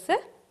ഫിഗേഴ്സ്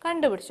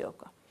കണ്ടുപിടിച്ച്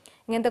നോക്കുക.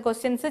 ഇങ്ങനത്തെ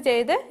ക്വസ്റ്റ്യൻസ്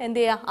ചെയ്ത് എന്ത്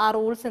ചെയ്യുക, ആ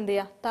റൂൾസ് എന്ത്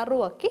ചെയ്യുക,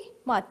 തറുവാക്കി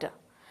മാറ്റുക.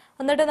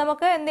 എന്നിട്ട്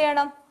നമുക്ക് എന്ത്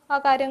ചെയ്യണം, ആ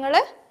കാര്യങ്ങൾ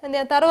എന്ത്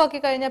ചെയ്യുക, തറുവാക്കി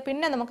കഴിഞ്ഞാൽ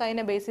പിന്നെ നമുക്ക്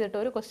അതിനെ ബേസ് ചെയ്തിട്ട്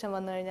ഒരു ക്വസ്റ്റ്യൻ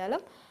വന്നു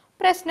കഴിഞ്ഞാലും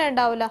പ്രശ്നം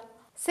ഉണ്ടാവില്ല.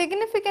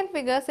 സിഗ്നിഫിക്കൻറ്റ്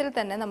ഫിഗേഴ്സിൽ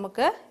തന്നെ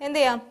നമുക്ക് എന്ത്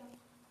ചെയ്യാം,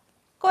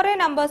 കുറേ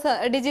നമ്പേഴ്സ്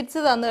ഡിജിറ്റ്സ്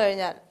തന്നു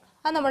കഴിഞ്ഞാൽ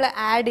അത് നമ്മൾ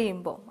ആഡ്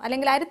ചെയ്യുമ്പോൾ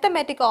അല്ലെങ്കിൽ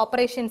അരിത്തമാറ്റിക്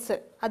ഓപ്പറേഷൻസ്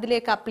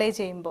അതിലേക്ക് അപ്ലൈ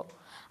ചെയ്യുമ്പോൾ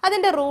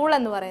അതിൻ്റെ റൂൾ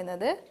എന്ന്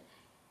പറയുന്നത്,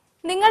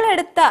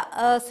 നിങ്ങളെടുത്ത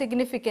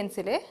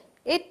സിഗ്നിഫിക്കൻസിൽ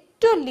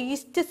ഏറ്റവും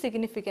ലീസ്റ്റ്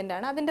സിഗ്നിഫിക്കൻ്റ്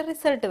ആണ് അതിൻ്റെ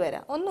റിസൾട്ട്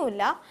വരിക.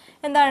 ഒന്നുമില്ല,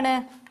 എന്താണ്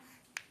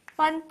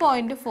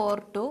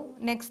 1.42,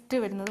 നെക്സ്റ്റ്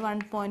വരുന്നത്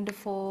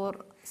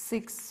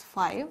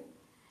 1.465,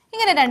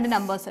 ഇങ്ങനെ 2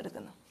 നമ്പേഴ്സ്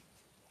എടുക്കുന്നു.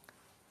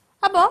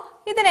 അപ്പോൾ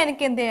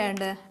ഇതിനെനിക്ക് എന്ത്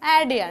ചെയ്യാണ്ട്,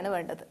 ആഡ് ചെയ്യാണ്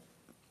വേണ്ടത്,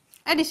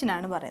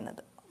 അഡീഷനാണ്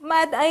പറയുന്നത്.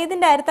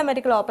 ഇതിൻ്റെ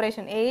അരിത്തമാറ്റിക്കൽ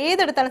ഓപ്പറേഷൻ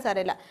ഏതെടുത്താലും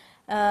സാരമില്ല,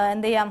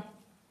 എന്ത് ചെയ്യാം,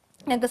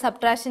 ഞങ്ങൾക്ക്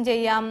സബ്ട്രാക്ഷൻ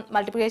ചെയ്യാം,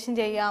 മൾട്ടിപ്ലിക്കേഷൻ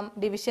ചെയ്യാം,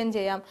 ഡിവിഷൻ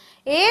ചെയ്യാം,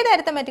 ഏത്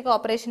അരിത്തമാറ്റിക്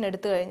ഓപ്പറേഷൻ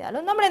എടുത്തു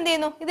കഴിഞ്ഞാലും നമ്മൾ എന്ത്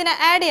ചെയ്യുന്നു, ഇതിനെ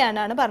ആഡ്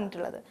ചെയ്യാനാണ്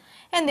പറഞ്ഞിട്ടുള്ളത്.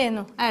 എന്ത്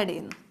ചെയ്യുന്നു, ആഡ്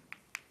ചെയ്യുന്നു.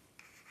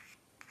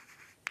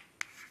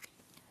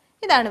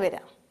 ഇതാണ്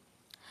വരിക.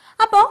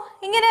 അപ്പോൾ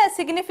ഇങ്ങനെ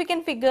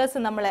സിഗ്നിഫിക്കൻറ്റ് ഫിഗേഴ്സ്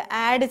നമ്മൾ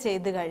ആഡ്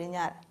ചെയ്ത്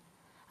കഴിഞ്ഞാൽ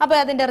അപ്പോൾ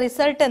അതിൻ്റെ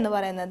റിസൾട്ട് എന്ന്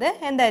പറയുന്നത്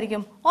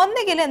എന്തായിരിക്കും,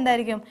 ഒന്നുകിൽ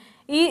എന്തായിരിക്കും,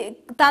 ഈ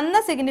തന്ന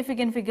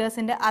സിഗ്നിഫിക്കൻറ്റ്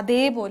ഫിഗേഴ്സിൻ്റെ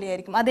അതേപോലെ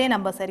ആയിരിക്കും, അതേ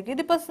നമ്പേഴ്സ് ആയിരിക്കും.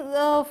 ഇതിപ്പോൾ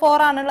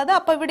 4 ആണുള്ളത്,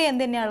 അപ്പോൾ ഇവിടെ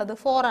എന്ത് തന്നെയാണുള്ളത്,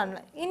 4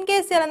 ആണുള്ളത്. ഇൻ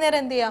കേസ് ചില നേരം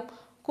എന്ത് ചെയ്യാം,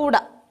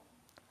 കൂടാം.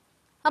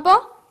 അപ്പോൾ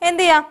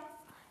എന്ത് ചെയ്യാം,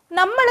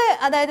 നമ്മൾ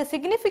അതായത്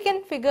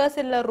സിഗ്നിഫിക്കൻറ്റ്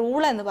ഫിഗേഴ്സിലുള്ള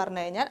റൂൾ എന്ന്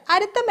പറഞ്ഞു കഴിഞ്ഞാൽ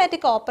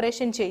അരിത്തമാറ്റിക്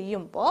ഓപ്പറേഷൻ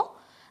ചെയ്യുമ്പോൾ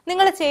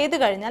നിങ്ങൾ ചെയ്തു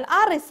കഴിഞ്ഞാൽ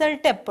ആ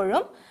റിസൾട്ട്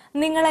എപ്പോഴും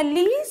നിങ്ങളെ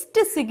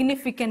ലീസ്റ്റ്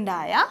സിഗ്നിഫിക്കൻ്റ്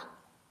ആയ,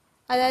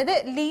 അതായത്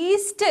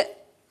ലീസ്റ്റ്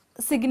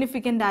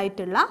സിഗ്നിഫിക്കൻ്റ്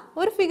ആയിട്ടുള്ള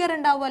ഒരു ഫിഗർ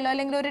ഉണ്ടാവുമല്ലോ,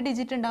 അല്ലെങ്കിൽ ഒരു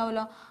ഡിജിറ്റ്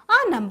ഉണ്ടാവുമല്ലോ, ആ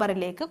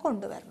നമ്പറിലേക്ക്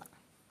കൊണ്ടുവരണം.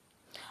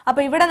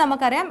 അപ്പോൾ ഇവിടെ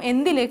നമുക്കറിയാം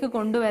എന്തിലേക്ക്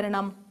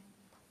കൊണ്ടുവരണം,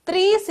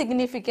 3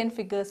 സിഗ്നിഫിക്കൻറ്റ്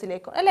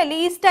ഫിഗേഴ്സിലേക്ക് അല്ലെ.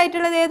 ലീസ്റ്റ്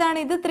ആയിട്ടുള്ളത് ഏതാണ്,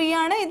 ഇത് 3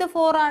 ആണ്, ഇത്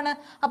 4 ആണ്.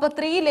 അപ്പോൾ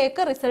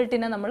 3ലേക്ക്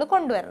റിസൾട്ടിനെ നമ്മൾ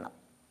കൊണ്ടുവരണം.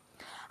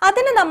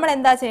 അതിന് നമ്മൾ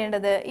എന്താ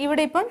ചെയ്യേണ്ടത്,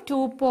 ഇവിടെ ഇപ്പം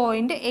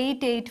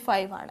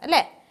 2.885 ആണ്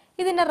അല്ലേ,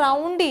 ഇതിനെ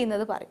റൗണ്ട്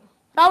ചെയ്യുന്നത് പറയും,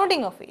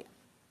 റൗണ്ടിങ് ഓഫ് ചെയ്യും.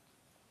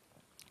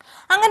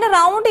 അങ്ങനെ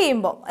റൗണ്ട്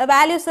ചെയ്യുമ്പോൾ,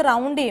 വാല്യൂസ്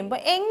റൗണ്ട് ചെയ്യുമ്പോൾ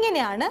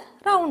എങ്ങനെയാണ്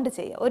റൗണ്ട്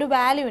ചെയ്യുക, ഒരു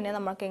വാല്യൂവിനെ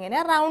നമുക്ക്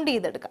എങ്ങനെയാണ് റൗണ്ട്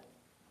ചെയ്തെടുക്കാം.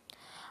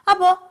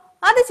 അപ്പോൾ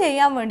അത്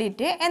ചെയ്യാൻ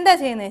വേണ്ടിയിട്ട് എന്താ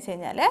ചെയ്യുന്നത് വെച്ച്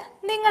കഴിഞ്ഞാൽ,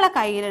 നിങ്ങളെ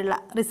കയ്യിലുള്ള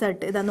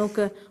റിസൾട്ട് ഇതാ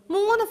നോക്ക്,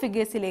 3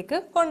 ഫിഗേഴ്സിലേക്ക്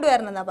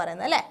കൊണ്ടുവരണം എന്നാണ്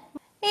പറയുന്നത് അല്ലേ.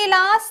 ഈ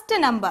ലാസ്റ്റ്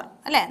നമ്പർ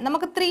അല്ലേ,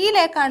 നമുക്ക്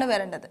 3ലേക്കാണ്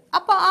വരേണ്ടത്.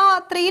 അപ്പോൾ ആ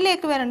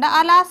 3ലേക്ക് വരേണ്ട ആ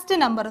ലാസ്റ്റ്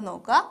നമ്പർ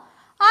നോക്കുക.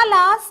 ആ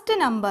ലാസ്റ്റ്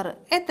നമ്പർ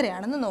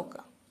എത്രയാണെന്ന്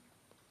നോക്കുക.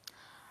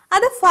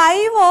 അത്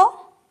 5ഓ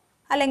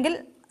അല്ലെങ്കിൽ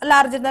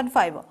ലാർജർ ദാൻ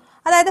 5ഓ,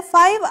 അതായത്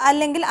 5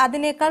 അല്ലെങ്കിൽ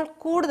അതിനേക്കാൾ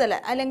കൂടുതൽ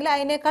അല്ലെങ്കിൽ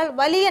അതിനേക്കാൾ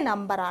വലിയ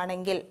നമ്പർ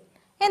ആണെങ്കിൽ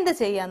എന്ത്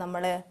ചെയ്യുക,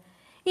 നമ്മൾ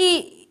ഈ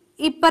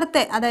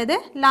ഇപ്പുറത്തെ അതായത്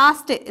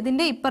ലാസ്റ്റ്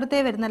ഇതിൻ്റെ ഇപ്പുറത്തെ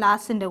വരുന്ന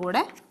ലാസ്റ്റിൻ്റെ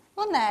കൂടെ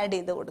ഒന്ന് ആഡ്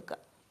ചെയ്ത് കൊടുക്കുക.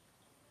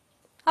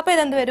 അപ്പോൾ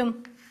ഇതെന്ത് വരും,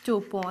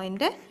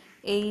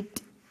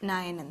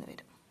 2.89 എന്ന്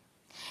വരും.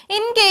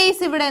 ഇൻ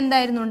കേസ് ഇവിടെ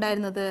എന്തായിരുന്നു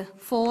ഉണ്ടായിരുന്നത്,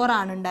 4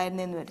 ആണ്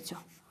ഉണ്ടായിരുന്നതെന്ന് വരച്ചോ.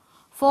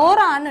 4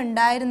 ആണ്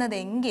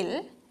ഉണ്ടായിരുന്നതെങ്കിൽ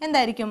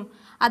എന്തായിരിക്കും,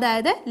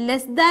 അതായത്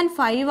ലെസ് ദാൻ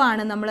 5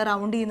 ആണ് നമ്മൾ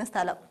റൗണ്ട് ചെയ്യുന്ന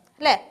സ്ഥലം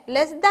അല്ലേ.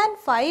 ലെസ് ദാൻ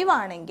 5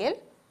 ആണെങ്കിൽ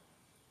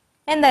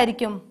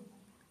എന്തായിരിക്കും,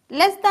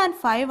 ലെസ് ദാൻ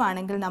 5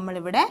 ആണെങ്കിൽ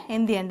നമ്മളിവിടെ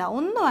എന്ത് ചെയ്യണ്ട,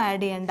 ഒന്നും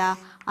ആഡ് ചെയ്യണ്ട,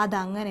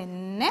 അതങ്ങനെ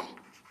തന്നെ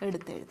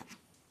എടുത്തെഴുതാം.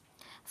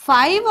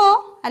 5ഓ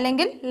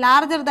അല്ലെങ്കിൽ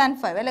ലാർജർ ദാൻ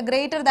 5 അല്ലെ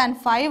ഗ്രേറ്റർ ദാൻ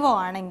 5ഓ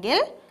ആണെങ്കിൽ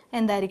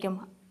എന്തായിരിക്കും,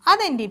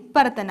 അതിൻ്റെ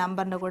ഇപ്പുറത്തെ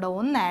നമ്പറിൻ്റെ കൂടെ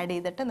ഒന്ന് ആഡ്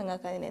ചെയ്തിട്ട്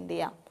നിങ്ങൾക്ക് അതിന് എന്ത്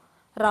ചെയ്യാം,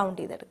 റൗണ്ട്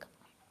ചെയ്തെടുക്കാം.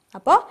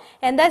 അപ്പോൾ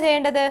എന്താ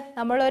ചെയ്യേണ്ടത്,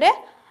 നമ്മളൊരു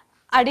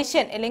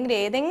അഡിഷൻ അല്ലെങ്കിൽ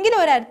ഏതെങ്കിലും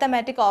ഒരു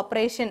അരിത്തമാറ്റിക്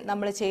ഓപ്പറേഷൻ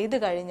നമ്മൾ ചെയ്തു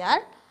കഴിഞ്ഞാൽ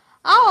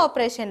ആ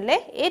ഓപ്പറേഷനിലെ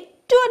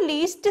ഏറ്റവും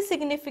ലീസ്റ്റ്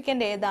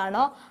സിഗ്നിഫിക്കൻ്റ്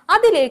ഏതാണോ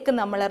അതിലേക്ക്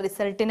നമ്മൾ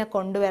റിസൾട്ടിനെ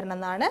കൊണ്ടുവരണം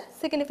എന്നാണ്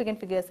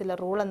സിഗ്നിഫിക്കൻറ്റ് ഫിഗേഴ്സിലെ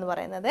റൂൾ എന്ന്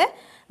പറയുന്നത്.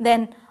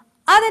 ദെൻ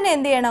അതിനെ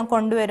എന്ത് ചെയ്യണം,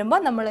 കൊണ്ടുവരുമ്പോൾ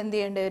നമ്മൾ എന്ത്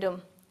ചെയ്യേണ്ടി വരും,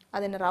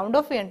 അതിന് റൗണ്ട്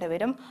ഓഫ് ചെയ്യേണ്ടി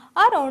വരും.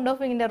 ആ റൗണ്ട്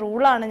ഓഫിങ്ങിൻ്റെ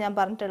റൂളാണ് ഞാൻ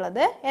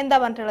പറഞ്ഞിട്ടുള്ളത്. എന്താ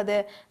പറഞ്ഞിട്ടുള്ളത്,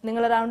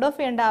 നിങ്ങൾ റൗണ്ട് ഓഫ്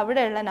ചെയ്യേണ്ട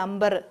അവിടെയുള്ള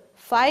നമ്പർ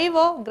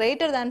 5ഓ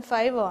ഗ്രേറ്റർ ദാൻ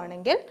 5ഓ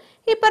ആണെങ്കിൽ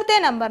ഇപ്പുറത്തെ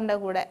നമ്പറിൻ്റെ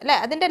കൂടെ അല്ലേ,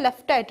 അതിൻ്റെ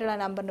ലെഫ്റ്റ് ആയിട്ടുള്ള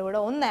നമ്പറിൻ്റെ കൂടെ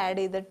ഒന്ന്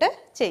ആഡ് ചെയ്തിട്ട്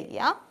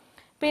ചെയ്യാം.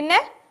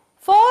 പിന്നെ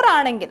 4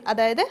 ആണെങ്കിൽ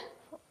അതായത്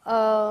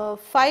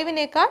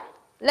 5നേക്കാൾ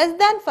ലെസ്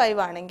ദാൻ 5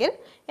 ആണെങ്കിൽ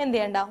എന്ത്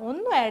ചെയ്യണ്ട,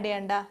 ഒന്നും ആഡ്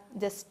ചെയ്യണ്ട,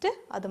 ജസ്റ്റ്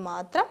അത്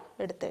മാത്രം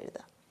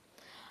എടുത്തെഴുതുക.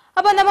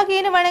 അപ്പോൾ നമുക്ക്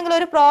ഇതിന് വേണമെങ്കിൽ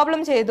ഒരു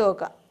പ്രോബ്ലം ചെയ്തു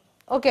നോക്കാം.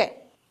 ഓക്കെ,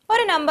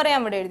 ഒരു നമ്പർ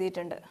ഞാൻ ഇവിടെ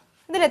എഴുതിയിട്ടുണ്ട്.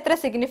 ഇതിൽ എത്ര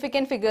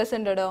സിഗ്നിഫിക്കൻറ്റ് ഫിഗേഴ്സ്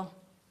ഉണ്ടോ,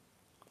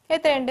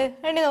 എത്രയുണ്ട്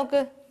എണ്ണി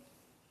നോക്ക്,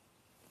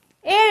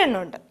 7 എണ്ണം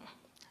ഉണ്ട്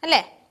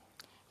അല്ലേ.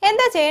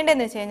 എന്താ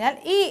ചെയ്യേണ്ടതെന്ന് വെച്ച് കഴിഞ്ഞാൽ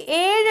ഈ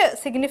 7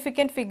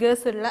 സിഗ്നിഫിക്കൻറ്റ്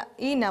ഫിഗേഴ്സ് ഉള്ള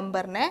ഈ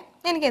നമ്പറിനെ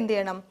എനിക്ക് എന്ത്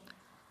ചെയ്യണം,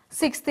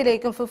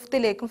 സിക്സ്ത്തിലേക്കും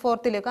ഫിഫ്ത്തിലേക്കും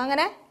ഫോർത്തിലേക്കും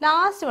അങ്ങനെ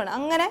ലാസ്റ്റ് വേണം.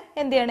 അങ്ങനെ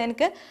എന്ത് ചെയ്യണം,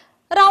 എനിക്ക്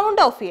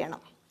റൗണ്ട് ഓഫ്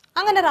ചെയ്യണം.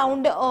 അങ്ങനെ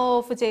റൗണ്ട്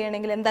ഓഫ്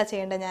ചെയ്യണമെങ്കിൽ എന്താ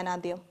ചെയ്യേണ്ടത്? ഞാൻ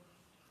ആദ്യം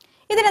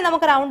ഇതിനെ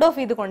നമുക്ക് റൗണ്ട് ഓഫ്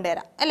ചെയ്ത്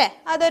കൊണ്ടുവരാം അല്ലേ.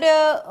 അതൊരു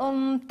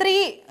 3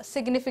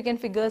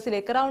 സിഗ്നിഫിക്കൻറ്റ്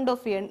ഫിഗേഴ്സിലേക്ക് റൗണ്ട്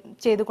ഓഫ്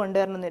ചെയ്ത്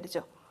കൊണ്ടുവരണം എന്ന്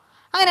വെച്ചോ.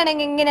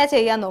 അങ്ങനെയാണെങ്കിൽ ഇങ്ങനെ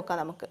ചെയ്യാൻ നോക്കാം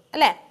നമുക്ക്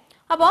അല്ലേ.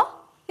 അപ്പോൾ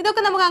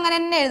ഇതൊക്കെ നമുക്ക് അങ്ങനെ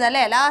തന്നെ എഴുതാം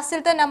അല്ലേ.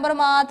 ലാസ്റ്റിലത്തെ നമ്പർ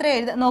മാത്രമേ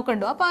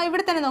നോക്കണ്ടു. അപ്പോൾ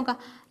ഇവിടെ തന്നെ നോക്കാം.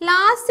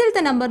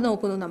 ലാസ്റ്റിലത്തെ നമ്പർ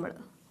നോക്കുന്നു നമ്മൾ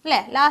അല്ലേ.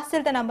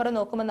 ലാസ്റ്റിലത്തെ നമ്പർ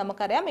നോക്കുമ്പോൾ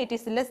നമുക്കറിയാം ഇറ്റ്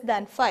ഈസ് ലെസ്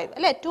ദാൻ 5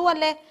 അല്ലേ. 2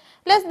 അല്ലേ,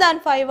 ലെസ് ദാൻ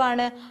 5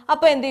 ആണ്.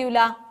 അപ്പോൾ എന്ത് ചെയ്യൂല,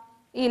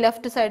 ഈ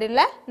ലെഫ്റ്റ്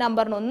സൈഡിലെ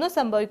നമ്പറിന് ഒന്നും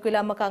സംഭവിക്കില്ല,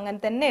 നമുക്ക് അങ്ങനെ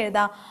തന്നെ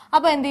എഴുതാം.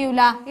 അപ്പോൾ എന്ത്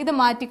ചെയ്യൂല, ഇത്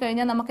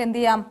മാറ്റിക്കഴിഞ്ഞാൽ നമുക്ക് എന്ത്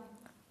ചെയ്യാം,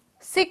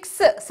 6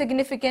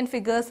 സിഗ്നിഫിക്കൻറ്റ്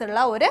ഫിഗേഴ്സ് ഉള്ള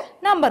ഒരു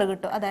നമ്പർ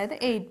കിട്ടും. അതായത്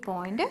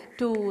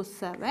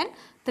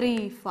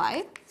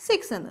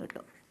 8.27356 എന്ന്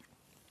കിട്ടും.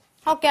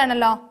 ഓക്കെ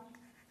ആണല്ലോ,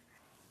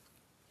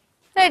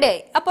 റെഡി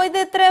ആയി. അപ്പോൾ ഇത്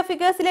എത്ര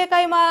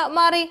ഫിഗേഴ്സിലേക്കായി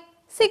മാറി?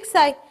 6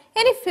 ആയി.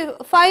 ഇനി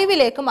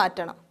 5ലേക്ക്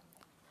മാറ്റണം.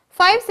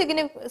 5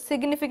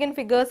 സിഗ്നിഫിക്കൻറ്റ്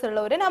ഫിഗേഴ്സ് ഉള്ള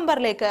ഒരു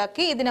നമ്പറിലേക്ക്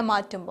ആക്കി ഇതിനെ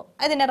മാറ്റുമ്പോൾ,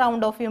 അതിനെ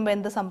റൗണ്ട് ഓഫ് ചെയ്യുമ്പോൾ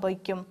എന്ത്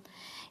സംഭവിക്കും?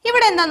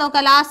 ഇവിടെ എന്താ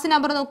നോക്കുക, ലാസ്റ്റ്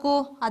നമ്പർ നോക്കൂ,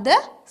 അത്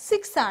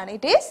 6 ആണ്.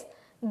 ഇറ്റ് ഈസ്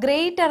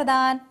ഗ്രേറ്റർ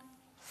ദാൻ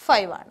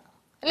 5 ആണ്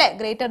അല്ലേ.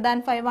 ഗ്രേറ്റർ ദാൻ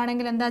 5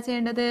 ആണെങ്കിൽ എന്താ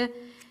ചെയ്യേണ്ടത്?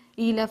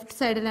 ഈ ലെഫ്റ്റ്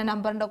സൈഡിലെ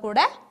നമ്പറിൻ്റെ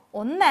കൂടെ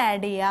 1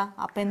 ആഡ്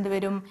ചെയ്യുക. അപ്പം എന്ത്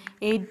വരും?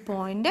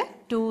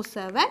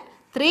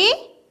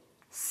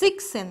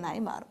 8.2736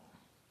 എന്നായി മാറും.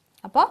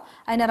 അപ്പോൾ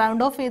അതിനെ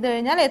റൗണ്ട് ഓഫ് ചെയ്ത്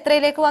കഴിഞ്ഞാൽ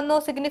എത്രയിലേക്ക് വന്നു?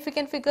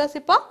 സിഗ്നിഫിക്കൻറ്റ് ഫിഗേഴ്സ്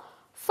ഇപ്പോൾ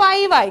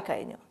 5 ആയി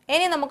കഴിഞ്ഞു.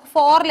 ഇനി നമുക്ക്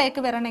 4ലേക്ക്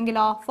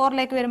വരണമെങ്കിലോ,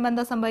 4ലേക്ക് വരുമ്പോൾ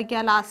എന്താ സംഭവിക്കുക?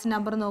 ലാസ്റ്റ്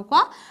നമ്പർ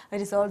നോക്കുക,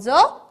 it is also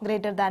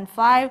greater than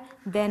 5,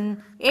 then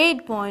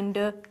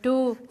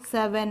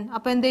 8.27.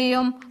 അപ്പോൾ എന്ത്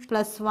ചെയ്യും?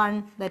 +1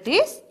 ദറ്റ്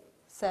ഈസ്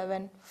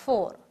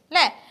 74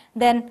 അല്ലേ.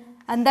 ദെൻ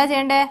എന്താ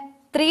ചെയ്യേണ്ടത്?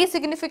 3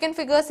 സിഗ്നിഫിക്കൻറ്റ്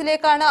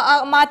ഫിഗേഴ്സിലേക്കാണ്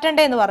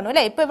മാറ്റേണ്ടതെന്ന് പറഞ്ഞു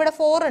അല്ലേ. ഇപ്പോൾ ഇവിടെ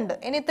 4 ഉണ്ട്.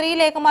 ഇനി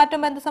 3ലേക്ക്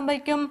മാറ്റുമ്പോൾ എന്ത്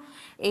സംഭവിക്കും?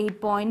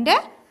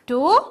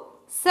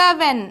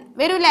 8.27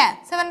 വരൂലേ.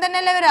 7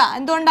 തന്നെയല്ലേ വരിക.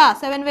 എന്തുകൊണ്ടാ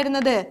 7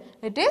 വരുന്നത്?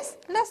 It is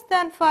less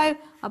than 5.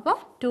 അപ്പോൾ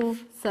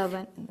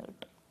 27 എന്ന്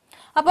കിട്ടും.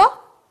 അപ്പോൾ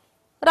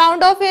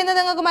റൗണ്ട് ഓഫ് ചെയ്യുന്നത്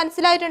നിങ്ങൾക്ക്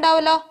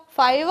മനസ്സിലായിട്ടുണ്ടാവുമല്ലോ.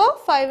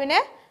 5നെ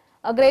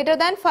ഗ്രേറ്റർ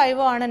ദാൻ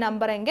 5 ആണ്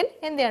നമ്പർ എങ്കിൽ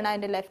എന്ത് ചെയ്യണം?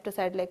 അതിൻ്റെ ലെഫ്റ്റ്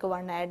സൈഡിലേക്ക്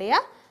 1 ആഡ്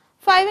ചെയ്യുക.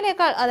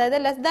 5നേക്കാൾ അതായത്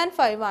ലെസ് ദാൻ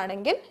 5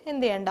 ആണെങ്കിൽ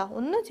എന്ത് ചെയ്യണ്ട?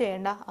 ഒന്നും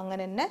ചെയ്യണ്ട,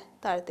 അങ്ങനെ തന്നെ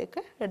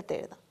താഴത്തേക്ക്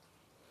എടുത്തെഴുതാം.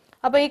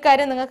 അപ്പോൾ ഈ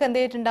കാര്യം നിങ്ങൾക്ക് എന്ത്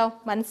ചെയ്തിട്ടുണ്ടാവും?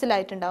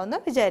 മനസ്സിലായിട്ടുണ്ടാവും എന്ന്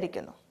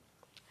വിചാരിക്കുന്നു.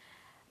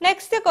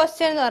 നെക്സ്റ്റ്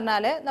ക്വസ്റ്റ്യൻ എന്ന്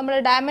പറഞ്ഞാൽ നമ്മൾ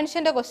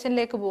ഡയമെൻഷൻ്റെ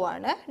ക്വസ്റ്റ്യനിലേക്ക്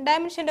പോവാണ്.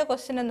 ഡയമെൻഷൻ്റെ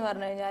ക്വസ്റ്റ്യൻ എന്ന്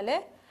പറഞ്ഞു കഴിഞ്ഞാൽ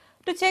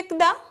to check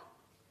the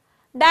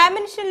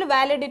dimensional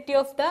validity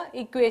of the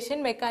equation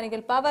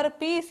mechanical power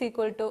P is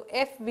equal to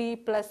FV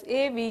plus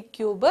AV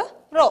cube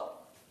rho.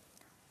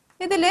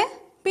 ഇതിൽ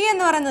P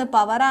എന്ന് പറയുന്നത്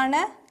പവർ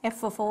ആണ്, F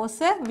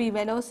force, V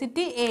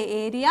velocity, A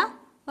area,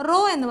 raw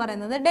എന്ന്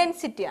പറയുന്നത്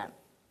ഡെൻസിറ്റി ആണ്.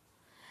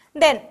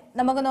 ദെൻ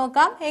നമുക്ക്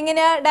നോക്കാം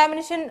എങ്ങനെയാ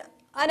ഡയമെൻഷൻ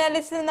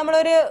അനാലിസിസ്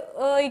നമ്മളൊരു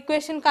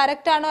ഇക്വേഷൻ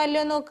കറക്റ്റ് ആണോ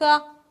അല്ലയോ നോക്കുക.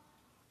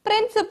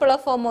 പ്രിൻസിപ്പിൾ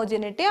ഓഫ്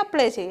ഹോമോജിനിറ്റി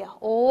അപ്ലൈ ചെയ്യുക.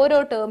 ഓരോ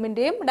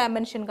ടേമിൻ്റെയും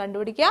ഡയമെൻഷൻ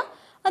കണ്ടുപിടിക്കുക.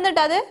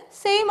 എന്നിട്ട് അത്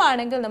സെയിം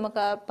ആണെങ്കിൽ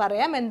നമുക്ക്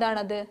പറയാം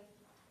എന്താണത്,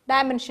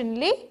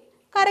 ഡയമെൻഷനലി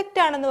കറക്റ്റ്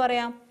ആണെന്ന്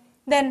പറയാം.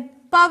 ദെൻ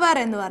പവർ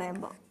എന്ന്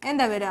പറയുമ്പോൾ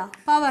എന്താ വരിക?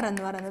 പവർ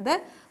എന്ന് പറയുന്നത്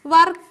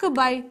വർക്ക്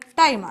ബൈ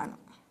ടൈം ആണ്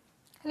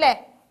അല്ലേ.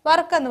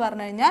 വർക്ക് എന്ന്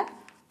പറഞ്ഞു കഴിഞ്ഞാൽ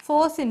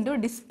force into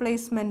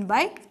displacement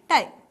by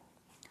time.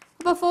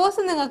 അപ്പോൾ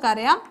ഫോഴ്സ്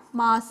നിങ്ങൾക്കറിയാം,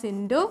 mass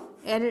into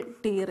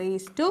L(T)⁻²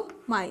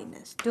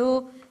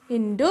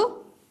 into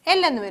L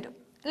എന്ന് വരും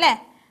അല്ലേ,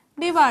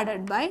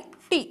 ഡിവൈഡഡ് ബൈ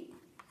T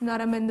എന്ന്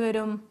പറയുമ്പോൾ എന്ത്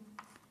വരും?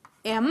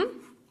 mL²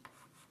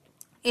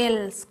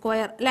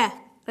 അല്ലേ.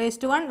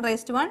 (1)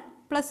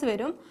 പ്ലസ്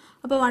വരും.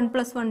 അപ്പോൾ 1 +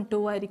 1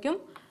 2 ആയിരിക്കും.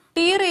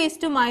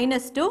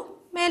 T⁻²,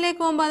 മേലേക്ക്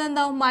പോകുമ്പോൾ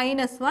അതെന്താവും?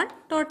 -1.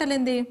 ടോട്ടൽ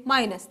എന്ത് ചെയ്യും?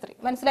 -3.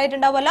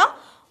 മനസ്സിലായിട്ടുണ്ടാവുമല്ലോ.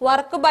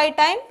 Work by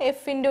time F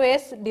 ×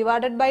 S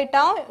divided by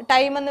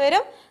time എന്ന്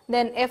വരും.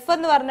 ദെൻ F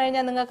എന്ന് പറഞ്ഞു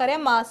കഴിഞ്ഞാൽ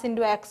നിങ്ങൾക്കറിയാം മാസ്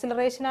ഇൻറ്റു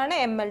ആക്സിലറേഷൻ ആണ്,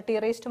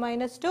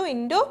 mL(T)⁻²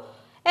 ഇൻറ്റു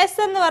S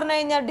എന്ന് പറഞ്ഞു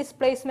കഴിഞ്ഞാൽ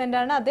ഡിസ്പ്ലേസ്മെൻ്റ്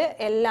ആണ്, അത്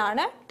L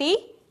ആണ്, T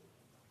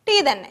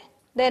തന്നെ.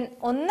 ദെൻ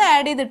 1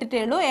 ആഡ് ചെയ്തിട്ടേ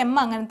ഉള്ളൂ, M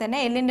അങ്ങനെ തന്നെ.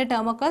 Lൻ്റെ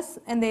ടേമൊക്കെ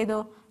എന്ത് ചെയ്തു?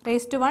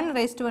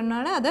 (1)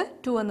 ആണ്, അത്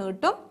 2 എന്ന്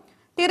കിട്ടും.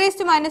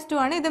 T⁻²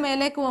 ആണ്, ഇത്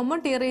മേലേക്ക് പോകുമ്പോൾ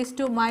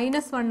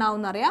T⁻−1 ആവും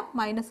എന്നറിയാം.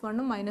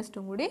 -1ഉം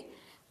 -2ഉം കൂടി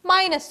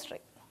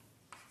 -3.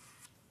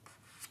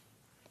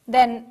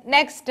 Then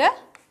next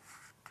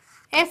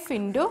F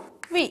 ×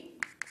 V.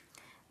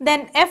 Then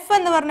F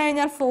എന്ന് പറഞ്ഞു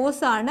കഴിഞ്ഞാൽ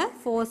ഫോഴ്സ് ആണ്,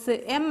 ഫോഴ്സ്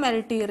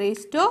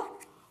mL(T)⁻².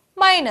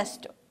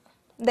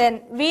 ദെൻ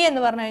V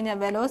എന്ന് പറഞ്ഞു കഴിഞ്ഞാൽ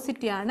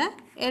വെലോസിറ്റി ആണ്,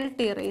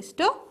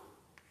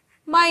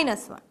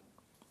 L(T)⁻1.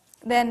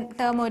 ദെൻ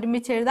ടേം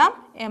ഒരുമിച്ച് എഴുതാം,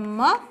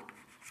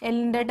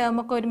 Lൻ്റെ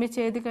ടേമൊക്കെ ഒരുമിച്ച്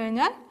എഴുതി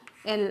കഴിഞ്ഞാൽ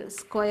L²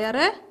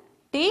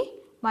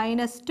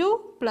 T-2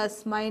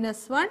 +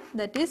 -1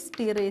 that is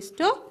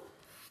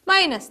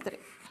T⁻3.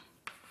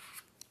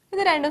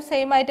 ഇത് രണ്ടും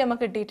സെയിം ആയിട്ട്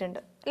നമുക്ക് കിട്ടിയിട്ടുണ്ട്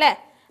അല്ലേ.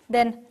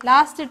 Then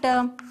last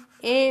term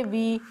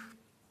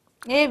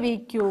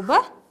AV³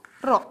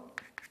 raw.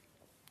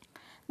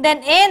 Then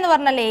A എന്ന്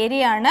പറഞ്ഞാൽ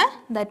ഏരിയ ആണ്,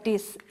 ദറ്റ്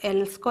ഈസ്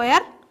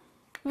L².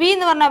 V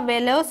എന്ന് പറഞ്ഞാൽ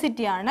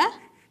വെലോസിറ്റി ആണ്,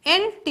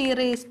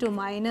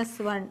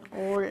 L(T)⁻1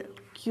 ഹോൾ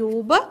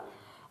ക്യൂബ്.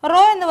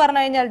 റോ എന്ന്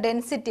പറഞ്ഞു കഴിഞ്ഞാൽ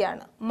ഡെൻസിറ്റി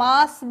ആണ്,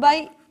 mass by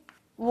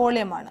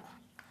വോളിയമാണ്.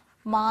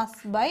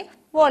 Mass by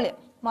volume.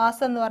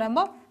 Mass എന്ന്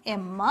പറയുമ്പോൾ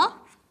എം,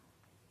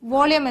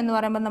 വോളിയം എന്ന്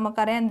പറയുമ്പോൾ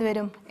നമുക്കറിയാം എന്ത്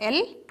വരും, എൽ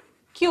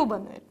ക്യൂബ്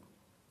എന്ന് വരും.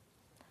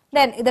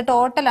 ദെൻ ഇത്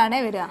ടോട്ടലാണ്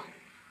വരിക.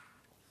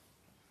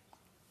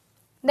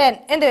 ദെൻ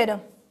എന്ത് വരും,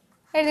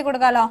 എഴുതി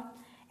കൊടുക്കാമല്ലോ.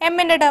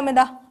 എമ്മിൻ്റെ ടേം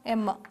ഇതാ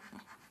എം,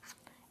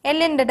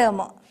 എല്ലിൻ്റെ ടേം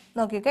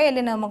നോക്കിക്കോ,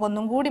 എല്ലിന് നമുക്ക്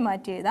ഒന്നും കൂടി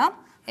മാറ്റി എഴുതാം,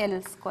 എൽ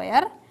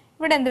സ്ക്വയർ.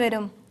 ഇവിടെ എന്ത്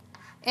വരും,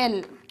 L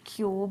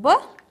cube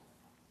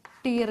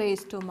T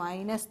raise to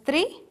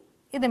 -3.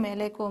 ഇത്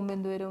മേലേക്ക് പോകുമ്പോൾ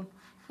എന്ത് വരും,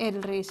 എൽ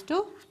റേസ് ടു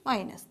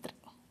 -3.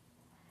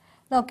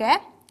 ഓക്കെ,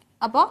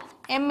 അപ്പോൾ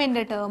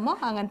എമ്മിൻ്റെ ടേം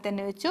അങ്ങനെ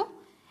തന്നെ വെച്ചു.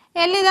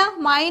 എൽ ഇതാ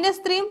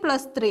 -3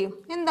 + 3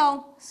 എന്താവും,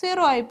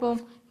 0 ആയിപ്പോവും.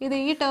 ഇത്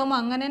ഈ ടേം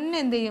അങ്ങനെ തന്നെ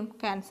എന്ത് ചെയ്യും,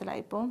 ക്യാൻസൽ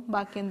ആയിപ്പോവും.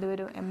 ബാക്കി എന്ത്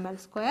വരും, ml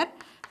square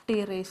T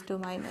raise to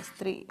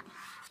 -3.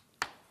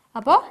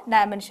 അപ്പോൾ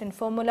dimension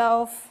formula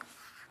of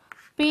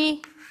P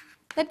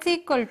that's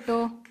equal to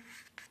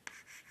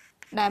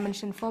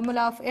dimension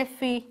formula of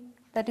Fe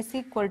that is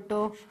equal to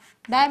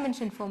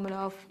dimension formula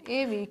of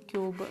AV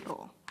cube rho.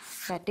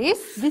 That is,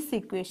 this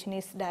equation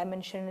is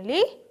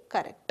dimensionally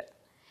correct.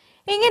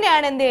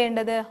 ഇങ്ങനെയാണ് എന്ത്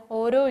ചെയ്യേണ്ടത്,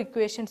 ഓരോ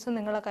ഇക്വേഷൻസും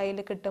നിങ്ങളുടെ കയ്യിൽ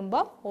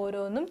കിട്ടുമ്പോൾ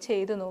ഓരോന്നും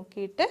ചെയ്ത്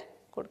നോക്കിയിട്ട്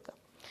കൊടുക്കുക.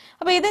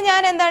 അപ്പോൾ ഇത്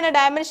ഞാൻ എന്താണ്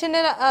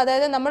ഡയമെൻഷനിൽ,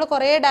 അതായത് നമ്മൾ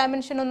കുറേ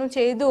ഡയമെൻഷൻ ഒന്നും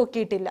ചെയ്ത്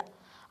നോക്കിയിട്ടില്ല.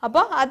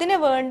 അപ്പോൾ അതിന്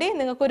വേണ്ടി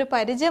നിങ്ങൾക്കൊരു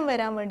പരിചയം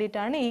വരാൻ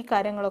വേണ്ടിയിട്ടാണ് ഈ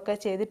കാര്യങ്ങളൊക്കെ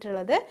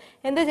ചെയ്തിട്ടുള്ളത്.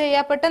 എന്ത്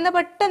ചെയ്യുക,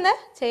 പെട്ടെന്ന്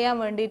ചെയ്യാൻ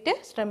വേണ്ടിയിട്ട്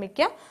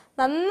ശ്രമിക്കുക.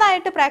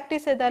 നന്നായിട്ട്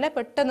പ്രാക്ടീസ് ചെയ്താലേ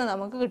പെട്ടെന്ന്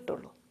നമുക്ക്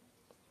കിട്ടുള്ളൂ.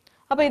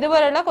 അപ്പോൾ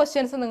ഇതുപോലുള്ള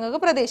ക്വസ്റ്റ്യൻസ്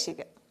നിങ്ങൾക്ക്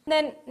പ്രതീക്ഷിക്കാം.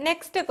 ദെൻ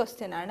നെക്സ്റ്റ്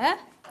ക്വസ്റ്റ്യൻ ആണ്,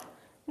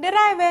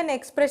 derive an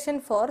expression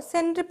for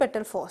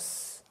centripetal force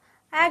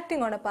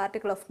acting on a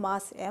particle of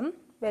mass m,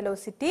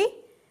 velocity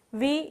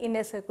v in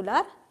a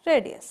circular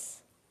radius.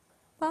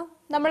 അപ്പോൾ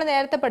നമ്മൾ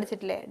നേരത്തെ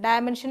പഠിച്ചിട്ടില്ലേ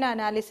ഡയമെൻഷൻ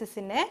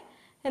അനാലിസിസിനെ,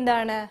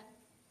 എന്താണ്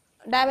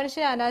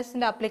dimension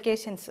അനാലിസിസിൻ്റെ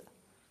applications,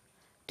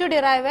 to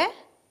derive A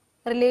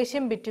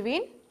relation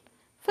between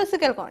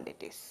physical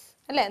quantities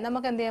അല്ലേ.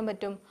 നമുക്ക് എന്ത് ചെയ്യാൻ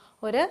പറ്റും,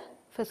 ഒരു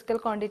ഫിസിക്കൽ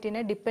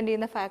ക്വാണ്ടിറ്റീനെ ഡിപ്പെൻഡ്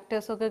ചെയ്യുന്ന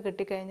ഫാക്ടേഴ്സൊക്കെ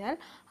കിട്ടിക്കഴിഞ്ഞാൽ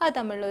അത്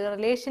തമ്മിലുള്ള ഒരു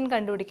റിലേഷൻ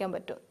കണ്ടുപിടിക്കാൻ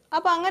പറ്റും.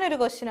 അപ്പോൾ അങ്ങനെ ഒരു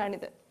ക്വസ്റ്റ്യൻ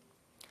ആണിത്.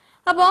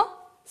 അപ്പോൾ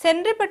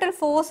സെൻട്രിപെറ്റൽ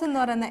ഫോഴ്സ് എന്ന്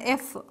പറയുന്ന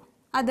എഫ്,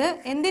 അത്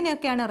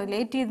എന്തിനൊക്കെയാണ്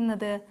റിലേറ്റ്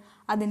ചെയ്യുന്നത്,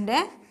 അതിൻ്റെ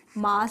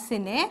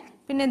മാസിനെ,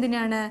 പിന്നെ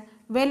എന്തിനാണ്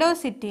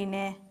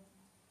വെലോസിറ്റീനെ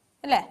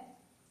അല്ലേ,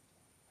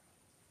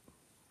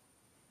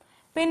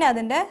 പിന്നെ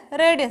അതിൻ്റെ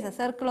radius,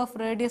 circle of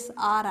radius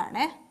R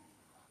ആണ്.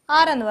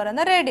 ആർ എന്ന്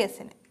പറയുന്ന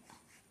റേഡിയസിന്,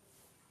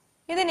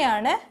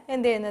 ഇതിനെയാണ്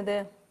എന്ത് ചെയ്യുന്നത്,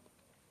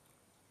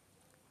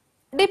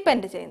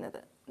 ഡിപ്പെൻഡ് ചെയ്യുന്നത്.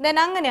 ദെൻ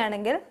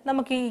അങ്ങനെയാണെങ്കിൽ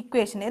നമുക്ക് ഈ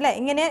ഇക്വേഷൻ അല്ലേ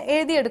ഇങ്ങനെ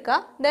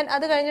എഴുതിയെടുക്കാം. ദെൻ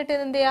അത് കഴിഞ്ഞിട്ട്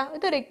എന്ത് ചെയ്യുക,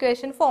 ഇതൊരു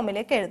ഇക്വേഷൻ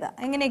ഫോമിലേക്ക് എഴുതാം.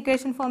 എങ്ങനെ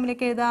ഇക്വേഷൻ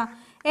ഫോമിലേക്ക് എഴുതാം,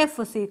 F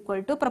is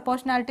equal to,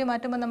 proportionality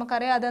മാറ്റുമ്പോൾ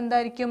നമുക്കറിയാം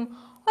അതെന്തായിരിക്കും,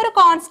 ഒരു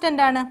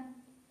കോൺസ്റ്റന്റ് ആണ്.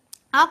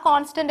 ആ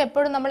കോൺസ്റ്റന്റ്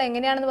എപ്പോഴും നമ്മൾ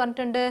എങ്ങനെയാണെന്ന്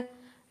പറഞ്ഞിട്ടുണ്ട്,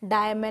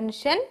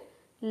 ഡയമെൻഷൻ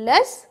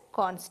ലെസ്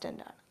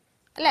കോൺസ്റ്റന്റ് ആണ്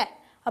അല്ലേ.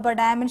 അപ്പോൾ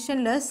dimension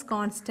less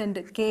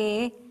constant K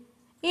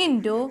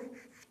into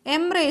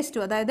M raise to,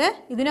 അതായത്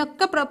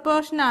ഇതിനൊക്കെ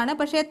പ്രൊപ്പോർഷൻ ആണ്,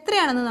 പക്ഷെ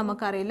എത്രയാണെന്ന്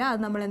നമുക്കറിയില്ല.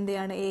 അത് നമ്മൾ എന്ത്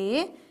ചെയ്യാണ്, എ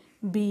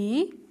ബി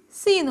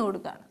സി എന്ന്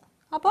കൊടുക്കുകയാണ്.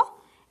 അപ്പോൾ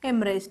M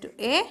raise to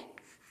A,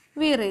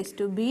 V rays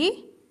to B,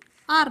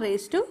 R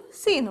raise to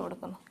C എന്ന്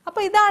കൊടുക്കുന്നു.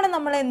 അപ്പോൾ ഇതാണ്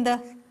നമ്മൾ എന്ത്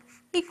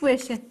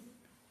ഇക്വേഷൻ.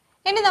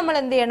 ഇനി നമ്മൾ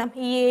എന്ത് ചെയ്യണം,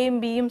 ഈ എയും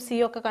ബിയും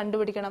സിയും ഒക്കെ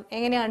കണ്ടുപിടിക്കണം.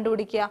 എങ്ങനെയാണ്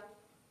കണ്ടുപിടിക്കുക,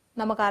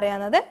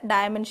 നമുക്കറിയാവുന്നത്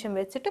ഡയമെൻഷൻ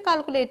വെച്ചിട്ട്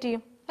കാൽക്കുലേറ്റ്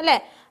ചെയ്യും അല്ലേ.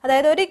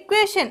 അതായത് ഒരു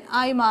ഇക്വേഷൻ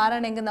ആയി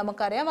മാറണമെങ്കിൽ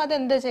നമുക്കറിയാം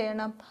അതെന്ത്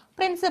ചെയ്യണം,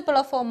 പ്രിൻസിപ്പിൾ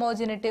ഓഫ്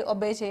ഹോമോജിനിറ്റി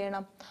ഒബേ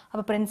ചെയ്യണം.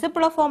 അപ്പോൾ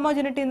പ്രിൻസിപ്പിൾ ഓഫ്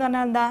ഹോമോജിനിറ്റി എന്ന്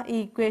പറഞ്ഞാൽ എന്താ, ഈ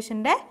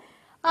ഇക്വേഷൻ്റെ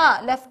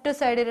ലെഫ്റ്റ്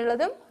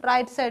സൈഡിലുള്ളതും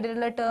റൈറ്റ്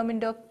സൈഡിലുള്ള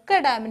ടേമിൻ്റെ ഒക്കെ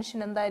ഡയമെൻഷൻ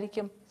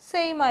എന്തായിരിക്കും,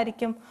 സെയിം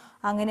ആയിരിക്കും.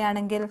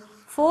 അങ്ങനെയാണെങ്കിൽ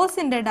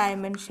ഫോഴ്സിൻ്റെ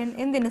ഡയമെൻഷൻ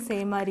എന്തിന്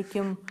സെയിം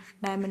ആയിരിക്കും,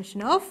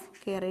 dimension of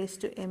K raise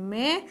to M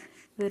A,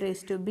 V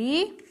rays to B,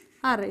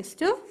 R raise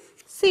to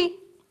C.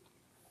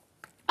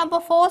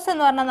 അപ്പോൾ ഫോഴ്സ്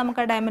എന്ന് പറഞ്ഞാൽ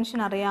നമുക്ക്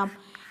ഡയമെൻഷൻ അറിയാം,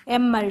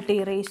 M L T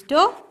raise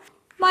to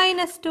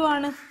 -2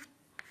 ആണ്.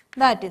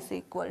 ദാറ്റ് ഈസ്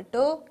ഈക്വൽ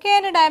ടു,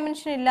 കെയുടെ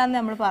ഡയമെൻഷൻ ഇല്ലയെന്ന്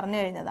നമ്മൾ പറഞ്ഞു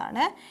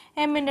കഴിഞ്ഞതാണ്.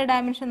 എമ്മിൻ്റെ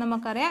ഡയമെൻഷൻ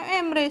നമുക്കറിയാം,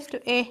 M raise to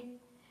A.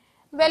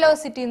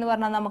 Velocity എന്ന്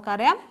പറഞ്ഞാൽ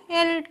നമുക്കറിയാം,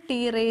 എൽ ടി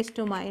റേസ്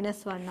ടു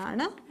 -1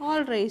 ആണ്, ഓൾ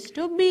റേസ്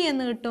ടു ബി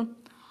എന്ന് കിട്ടും.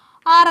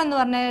 ആർ എന്ന്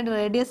പറഞ്ഞാൽ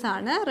റേഡിയസ്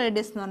ആണ്,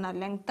 റേഡിയസ് എന്ന് പറഞ്ഞാൽ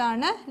ലെങ്ത്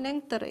ആണ്,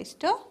 ലെങ്ത് റേസ്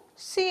ടു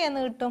സി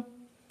എന്ന് കിട്ടും.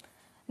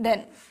 ദെൻ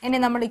ഇനി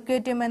നമ്മൾ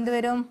ഇക്വേറ്റ് ചെയ്യുമ്പോൾ എന്ത്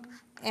വരും,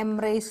 എം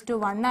റേസ് ടു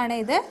 1 ആണ്,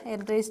 ഇത്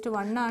എൽ റേസ് ടു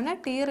 1 ആണ്,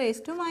 ടി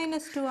റേസ് ടു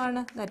 -2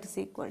 ആണ്. That is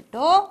equal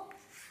to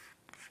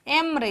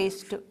M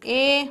raise to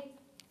A,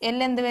 L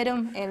എന്ത് വരും,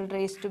 L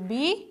raise to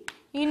B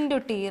into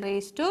T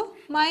raise to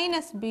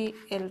 -b,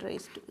 L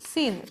raise to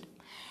C എന്ന് വരും.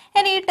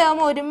 ഇനി ഈ ടേം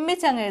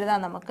ഒരുമിച്ച് അങ്ങ് എഴുതാം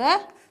നമുക്ക്.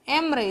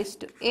 M raise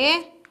to A,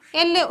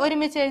 L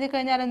ഒരുമിച്ച് എഴുതി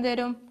കഴിഞ്ഞാൽ എന്ത്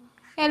വരും,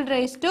 L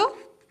raise to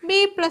B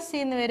plus C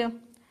എന്ന് വരും,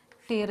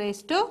 ടി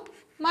റേസ് ടു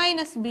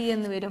 -b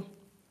എന്ന് വരും.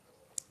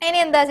 ഇനി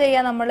എന്താ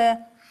ചെയ്യുക, നമ്മൾ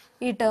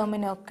ഈ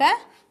ടേമിനൊക്കെ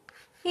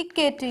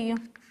ഇക്വേറ്റ് ചെയ്യും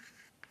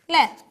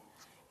അല്ലേ.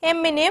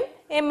 എമ്മിനെയും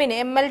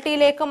എം എൽ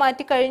ടിയിലേക്ക്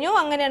മാറ്റി കഴിഞ്ഞു.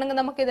 അങ്ങനെയാണെങ്കിൽ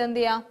നമുക്ക് ഇത് എന്ത്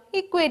ചെയ്യാം,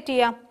 ഇക്വേറ്റ്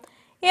ചെയ്യാം.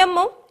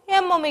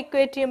 എമ്മും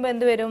ഇക്വേറ്റ് ചെയ്യുമ്പോൾ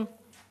എന്ത് വരും,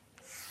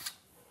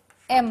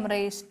 M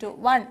raise to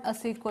 1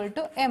 is equal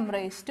to M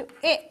raise to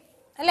A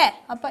അല്ലേ.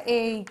 അപ്പോൾ A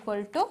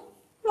equal to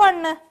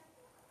 1.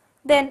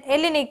 Then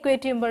L-നെ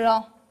equate ചെയ്യുമ്പോഴോ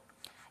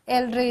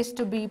L raised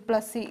to B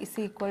plus C is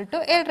equal to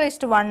L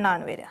raised to 1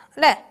 ആണ് വരിക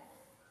അല്ലേ?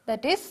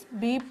 That is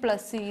B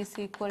plus C is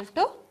equal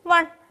to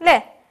 1 അല്ലേ?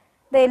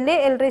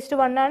 L raised to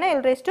 1 ആണ്,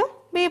 L raised to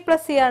B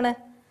plus C ആണ്.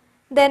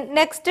 Then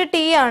next T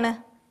ആണ്.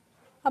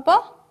 അപ്പോൾ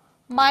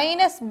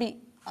minus B,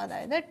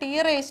 അതായത് T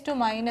raised to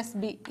minus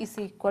B is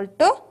equal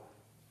to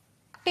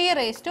T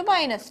raised to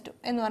minus 2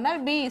 എന്ന് പറഞ്ഞാൽ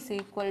B is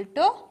equal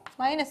to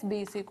minus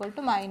B is equal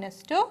to minus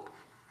 2,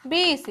 B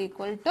is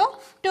equal to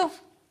 2.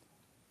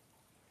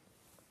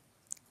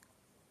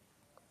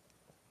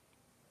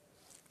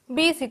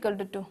 B is equal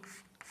to 2.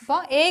 അപ്പോൾ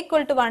A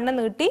equal to 1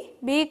 എന്ന് കിട്ടി,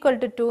 B equal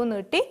to 2 എന്ന്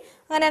കിട്ടി.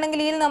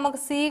 അങ്ങനെയാണെങ്കിൽ ഇതിൽ നമുക്ക്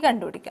C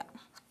കണ്ടുപിടിക്കാം.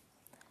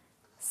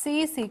 C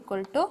is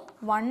equal to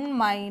 1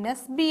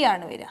 minus B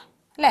ആണ് വരിക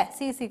അല്ലേ?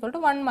 C is equal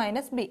to 1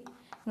 minus B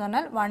എന്ന്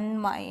പറഞ്ഞാൽ 1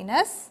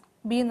 minus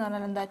B എന്ന്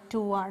പറഞ്ഞാൽ എന്താ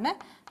 2 ആണ്,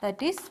 that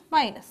is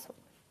minus 1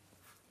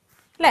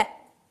 അല്ലേ?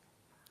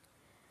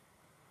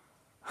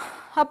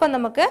 അപ്പം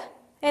നമുക്ക്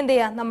എന്ത്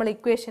ചെയ്യാം, നമ്മൾ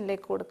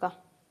ഇക്വേഷനിലേക്ക് കൊടുക്കാം.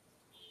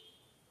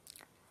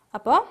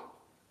 അപ്പോൾ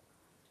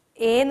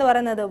A എന്ന്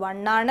പറയുന്നത്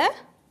 1 ആണ്,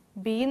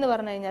 B എന്ന്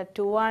പറഞ്ഞു കഴിഞ്ഞാൽ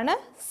 2 ആണ്,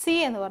 C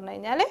എന്ന് പറഞ്ഞു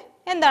കഴിഞ്ഞാൽ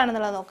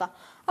എന്താണെന്നുള്ളത് നോക്കാം.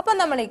 അപ്പം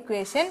നമ്മൾ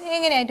ഇക്വേഷൻ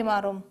എങ്ങനെയായിട്ട്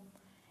മാറും?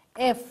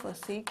 F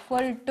is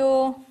equal to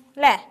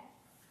അല്ലേ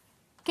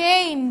K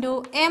into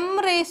M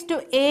raised to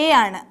A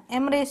ആണ്.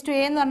 M raised to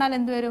A എന്ന് പറഞ്ഞാൽ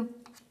എന്ത് വരും?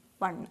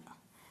 1.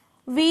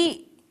 V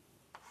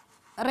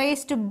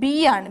raised to B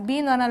ആണ്. B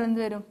എന്ന് പറഞ്ഞാൽ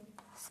എന്ത് വരും?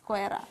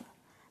 സ്ക്വയർ ആണ്.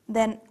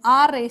 Then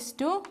R raised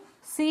to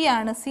C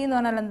ആണ്. C എന്ന്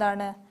പറഞ്ഞാൽ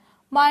എന്താണ്?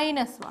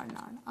 മൈനസ് 1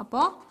 ആണ്.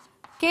 അപ്പോൾ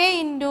K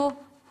into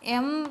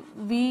M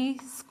V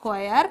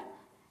square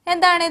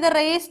എന്താണ്? ഇത്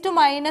റേസ് ടു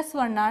മൈനസ്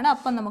 1 ആണ്.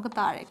 അപ്പം നമുക്ക്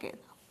താഴേക്ക്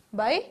എഴുതാം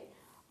ബൈ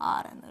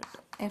R എന്ന്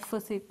കിട്ടും. F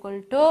is equal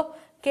to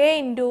K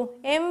into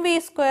MV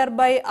square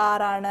by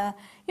R ആണ്.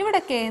 ഇവിടെ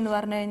K എന്ന്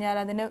പറഞ്ഞു കഴിഞ്ഞാൽ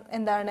അതിന്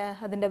എന്താണ്?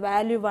 അതിൻ്റെ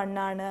വാല്യൂ 1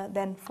 ആണ്.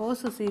 Then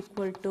force is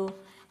equal to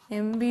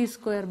MV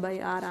square by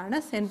R ആണ്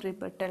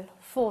സെൻട്രിപെറ്റൽ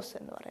ഫോഴ്സ്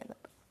എന്ന്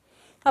പറയുന്നത്.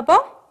 അപ്പോൾ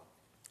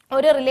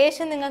ഒരു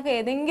റിലേഷൻ നിങ്ങൾക്ക്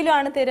ഏതെങ്കിലും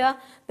ആണ് തരിക,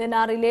 ദെൻ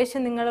ആ റിലേഷൻ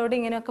നിങ്ങളോട്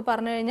ഇങ്ങനെയൊക്കെ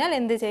പറഞ്ഞു കഴിഞ്ഞാൽ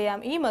എന്ത് ചെയ്യാം?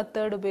 ഈ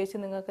മെത്തേഡ് ഉപയോഗിച്ച്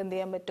നിങ്ങൾക്ക് എന്ത്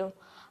ചെയ്യാൻ പറ്റും?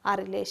 ആ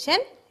റിലേഷൻ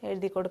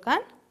എഴുതി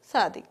കൊടുക്കാൻ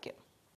സാധിക്കും.